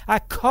name. I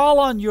call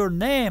on your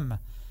name.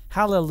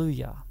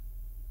 Hallelujah.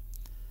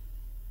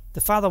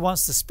 The Father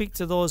wants to speak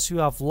to those who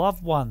have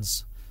loved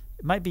ones.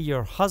 It might be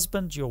your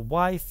husband, your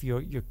wife,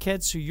 your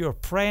kids who you're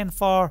praying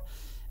for.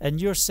 And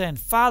you're saying,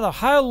 Father,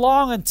 how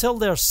long until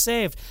they're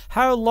saved?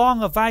 How long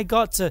have I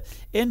got to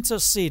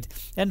intercede?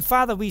 And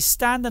Father, we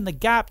stand in the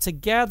gap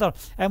together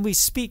and we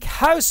speak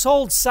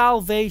household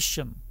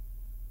salvation,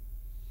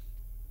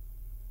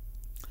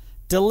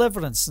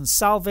 deliverance and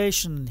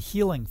salvation and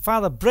healing.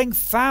 Father, bring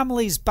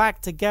families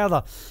back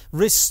together.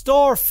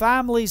 Restore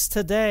families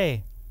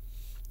today.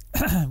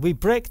 We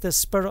break the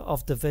spirit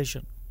of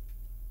division.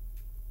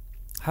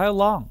 How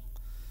long?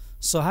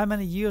 So how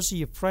many years are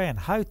you praying?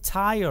 How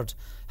tired?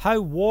 How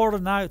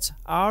worn out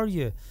are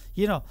you?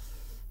 You know,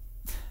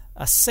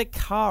 a sick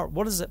heart,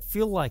 what does it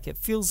feel like? It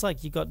feels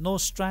like you got no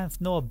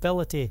strength, no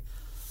ability.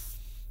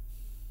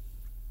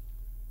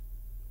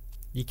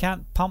 You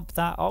can't pump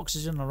that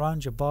oxygen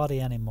around your body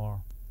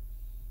anymore.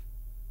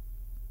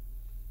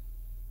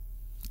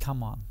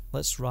 Come on,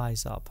 let's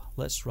rise up.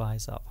 Let's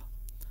rise up.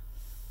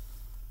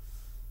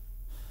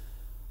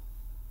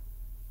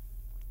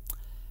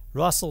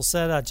 Russell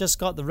said, I just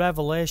got the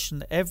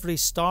revelation. Every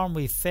storm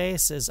we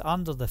face is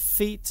under the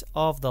feet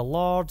of the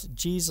Lord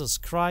Jesus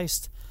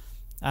Christ,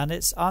 and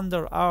it's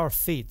under our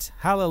feet.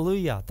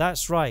 Hallelujah.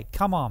 That's right.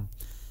 Come on.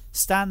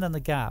 Stand in the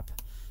gap.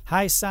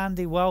 Hi,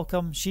 Sandy.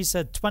 Welcome. She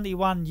said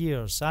 21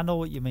 years. I know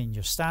what you mean.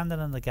 You're standing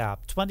in the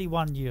gap.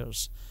 21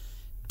 years.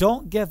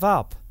 Don't give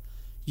up.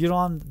 You're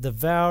on the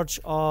verge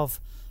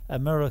of a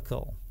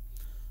miracle.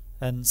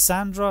 And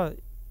Sandra,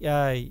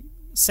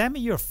 send me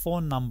your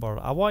phone number.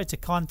 I wanted to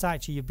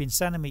contact you. You've been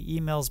sending me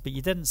emails, but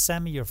you didn't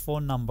send me your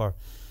phone number.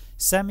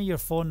 Send me your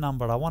phone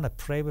number. I want to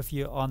pray with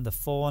you on the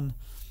phone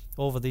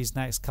over these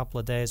next couple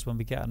of days when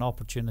we get an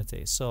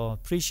opportunity. So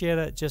appreciate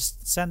it.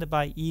 Just send it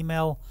by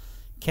email,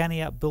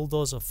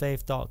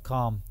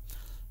 kenny@bulldozerfaith.com.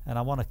 And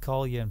I want to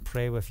call you and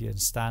pray with you and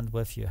stand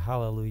with you.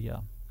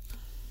 Hallelujah.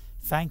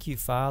 Thank you,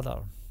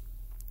 Father.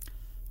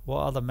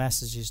 What other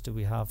messages do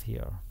we have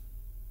here?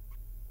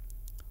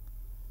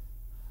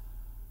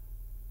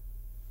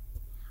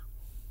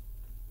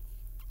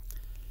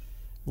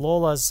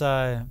 Lola's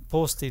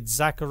posted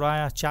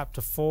Zechariah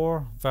chapter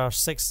 4, verse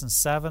 6 and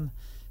 7.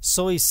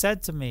 So he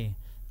said to me,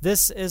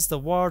 this is the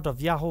word of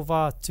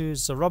Yahovah to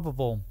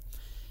Zerubbabel.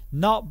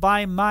 Not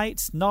by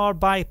might nor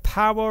by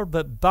power,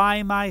 but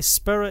by my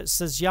spirit,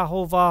 says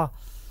Yahovah,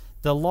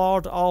 the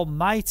Lord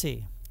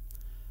Almighty.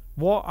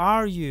 What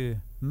are you,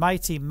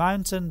 mighty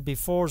mountain,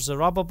 before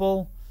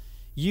Zerubbabel?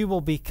 You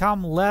will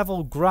become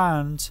level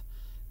ground.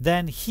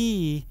 Then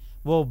he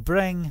will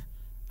bring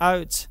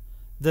out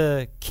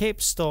the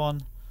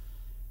capstone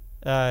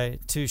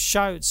to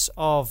shouts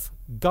of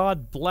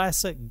God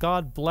bless it,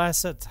 God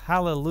bless it,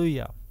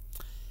 hallelujah.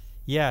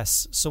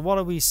 Yes, so what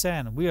are we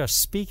saying? We are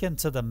speaking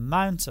to the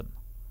mountain.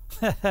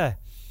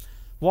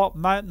 What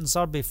mountains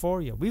are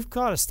before you? We've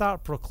got to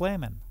start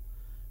proclaiming.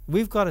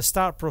 We've got to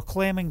start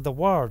proclaiming the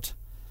word.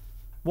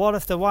 What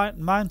if the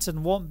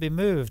mountain won't be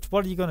moved?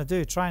 What are you going to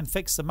do? Try and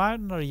fix the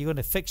mountain, or are you going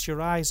to fix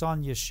your eyes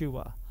on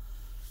Yeshua?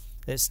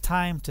 It's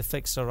time to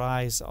fix our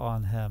eyes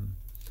on him.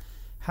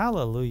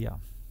 Hallelujah.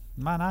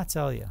 Man, I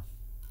tell you,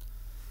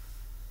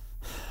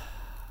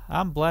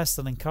 I'm blessed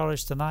and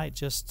encouraged tonight,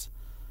 just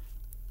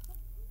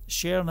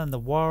sharing in the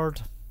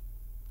word.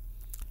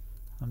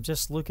 I'm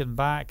just looking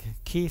back.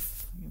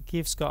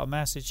 Keith's got a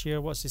message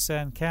here. What's he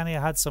saying? Kenny,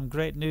 I had some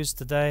great news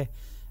today.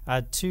 I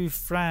had two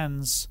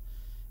friends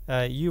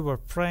you were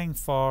praying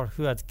for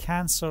who had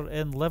cancer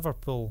in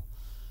Liverpool.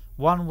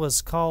 One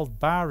was called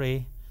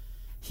Barry.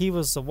 He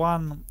was the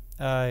one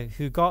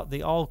who got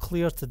the all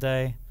clear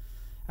today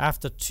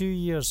after 2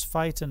 years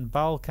fighting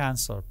bowel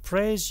cancer.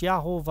 Praise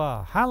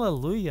Yahovah.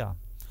 Hallelujah.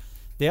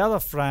 The other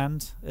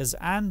friend is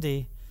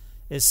Andy,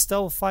 is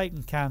still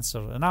fighting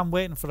cancer, and I'm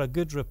waiting for a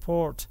good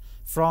report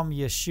from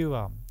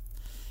Yeshua.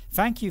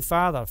 Thank you,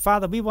 Father.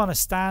 Father, we want to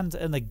stand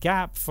in the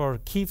gap for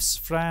Keith's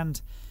friend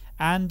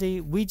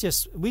Andy. We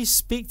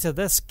speak to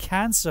this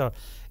cancer.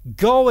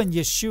 Go in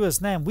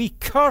Yeshua's name. We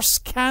curse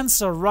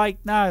cancer right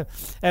now,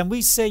 and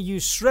we say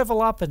you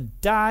shrivel up and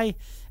die,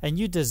 and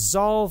you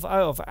dissolve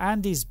out of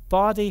Andy's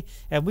body,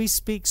 and we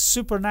speak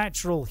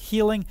supernatural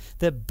healing,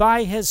 that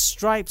by his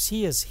stripes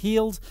he is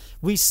healed.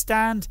 We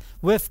stand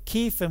with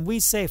Keith and we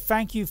say,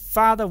 thank you,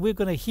 Father. We're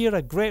going to hear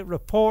a great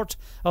report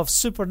of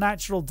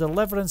supernatural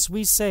deliverance.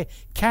 We say,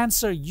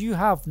 cancer, you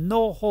have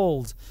no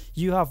hold.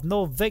 You have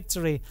no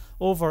victory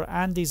over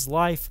Andy's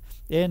life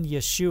in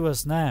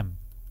Yeshua's name.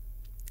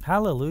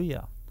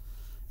 Hallelujah.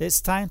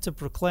 It's time to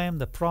proclaim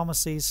the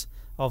promises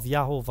of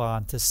Yahovah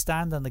and to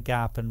stand in the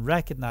gap and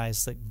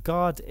recognize that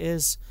God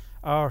is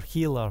our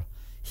healer.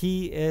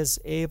 He is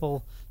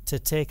able to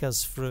take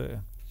us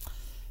through.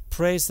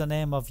 Praise the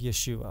name of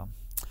Yeshua.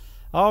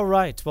 All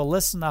right. Well,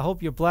 listen, I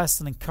hope you're blessed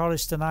and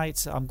encouraged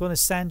tonight. I'm going to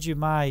send you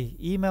my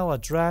email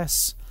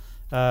address,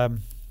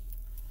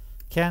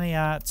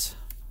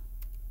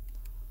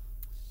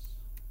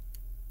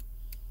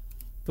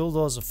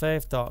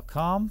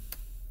 Kenny@bulldozerfaith.com.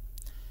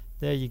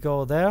 There you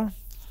go there.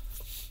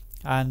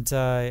 And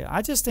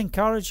I just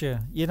encourage you,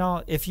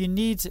 if you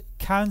need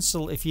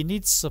counsel, if you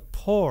need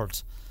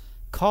support,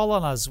 call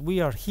on us. We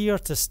are here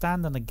to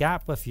stand in the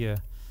gap with you.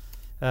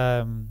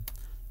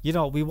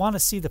 We want to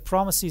see the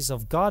promises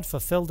of God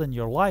fulfilled in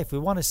your life. We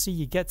want to see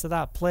you get to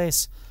that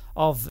place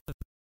of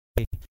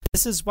victory.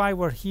 This is why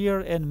we're here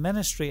in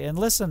ministry. And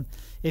listen,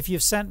 if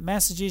you've sent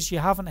messages, you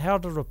haven't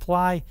heard a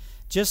reply,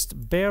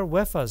 just bear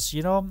with us.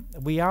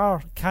 We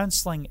are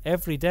counseling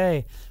every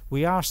day.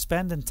 We are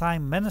spending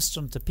time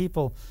ministering to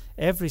people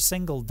every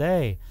single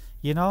day,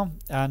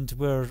 and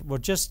we're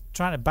just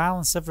trying to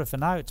balance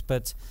everything out.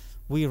 But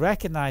we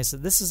recognize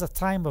that this is a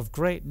time of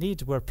great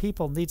need where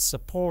people need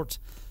support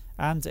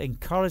and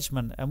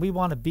encouragement, and we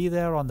want to be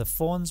there on the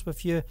phones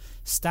with you,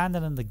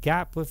 standing in the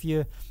gap with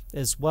you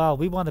as well.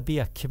 We want to be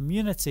a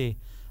community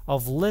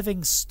of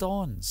living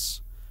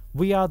stones.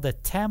 We are the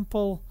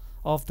temple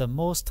of the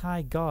Most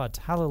High God.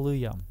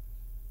 Hallelujah.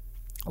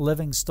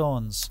 Living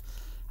stones.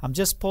 I'm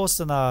just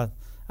posting a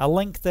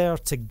link there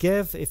to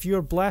give. If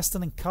you're blessed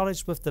and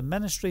encouraged with the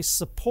ministry,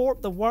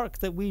 support the work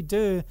that we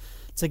do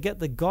to get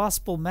the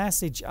gospel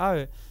message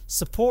out.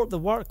 Support the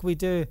work we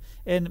do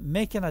in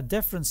making a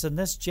difference in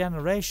this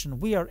generation.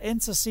 We are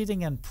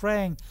interceding and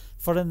praying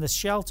for in the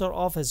shelter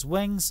of his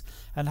wings,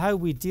 and how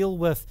we deal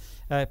with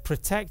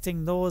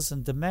protecting those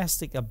in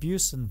domestic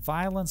abuse and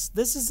violence.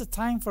 This is the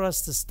time for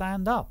us to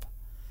stand up.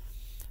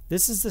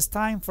 This is the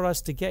time for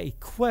us to get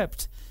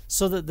equipped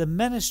so that the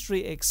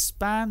ministry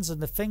expands in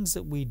the things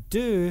that we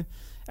do,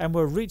 and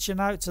we're reaching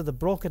out to the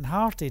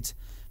brokenhearted.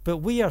 But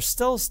we are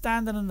still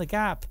standing in the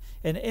gap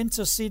and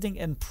interceding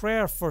in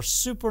prayer for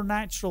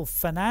supernatural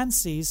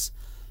finances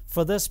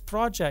for this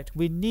project.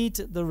 We need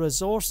the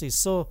resources.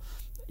 So,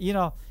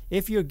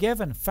 if you're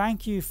giving,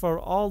 thank you for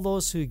all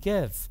those who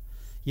give.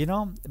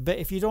 But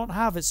if you don't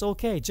have, it's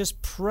okay.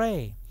 Just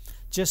pray.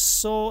 Just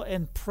sow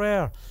in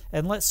prayer,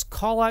 and let's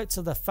call out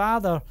to the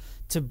Father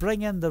to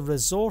bring in the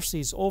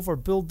resources over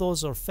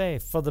Bulldozer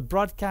Faith for the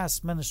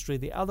broadcast ministry,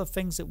 the other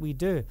things that we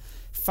do.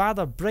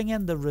 Father, bring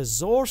in the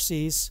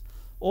resources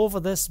over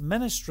this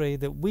ministry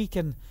that we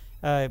can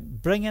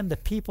bring in the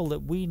people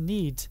that we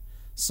need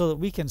so that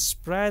we can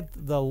spread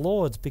the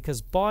load,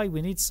 because boy,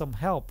 we need some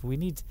help. We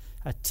need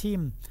a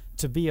team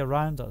to be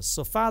around us.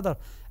 So Father,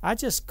 I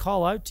just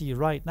call out to you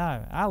right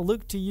now. I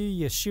look to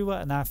you,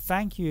 Yeshua, and I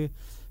thank you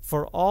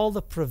for all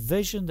the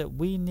provision that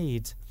we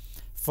need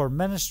for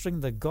ministering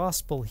the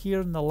gospel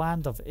here in the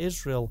land of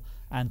Israel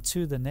and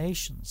to the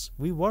nations.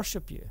 We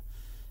worship you,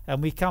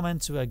 and we come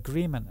into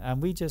agreement,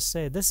 and we just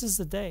say, this is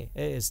the day.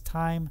 It is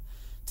time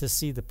to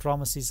see the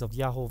promises of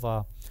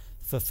Yahovah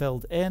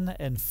fulfilled in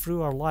and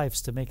through our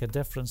lives to make a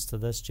difference to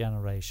this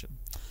generation.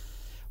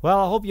 Well,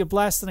 I hope you're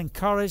blessed and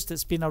encouraged.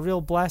 It's been a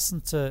real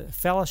blessing to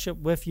fellowship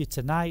with you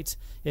tonight.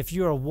 If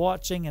you are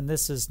watching and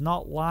this is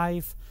not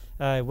live,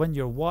 when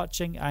you're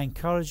watching, I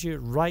encourage you,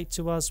 write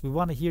to us. We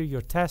want to hear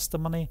your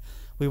testimony.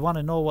 We want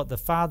to know what the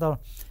Father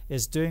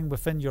is doing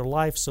within your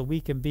life so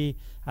we can be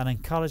an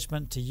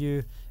encouragement to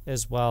you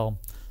as well.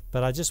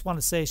 But I just want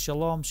to say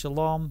shalom,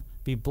 shalom.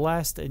 Be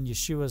blessed in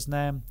Yeshua's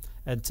name.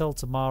 Until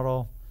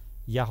tomorrow,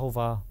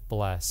 Yahovah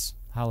bless.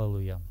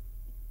 Hallelujah.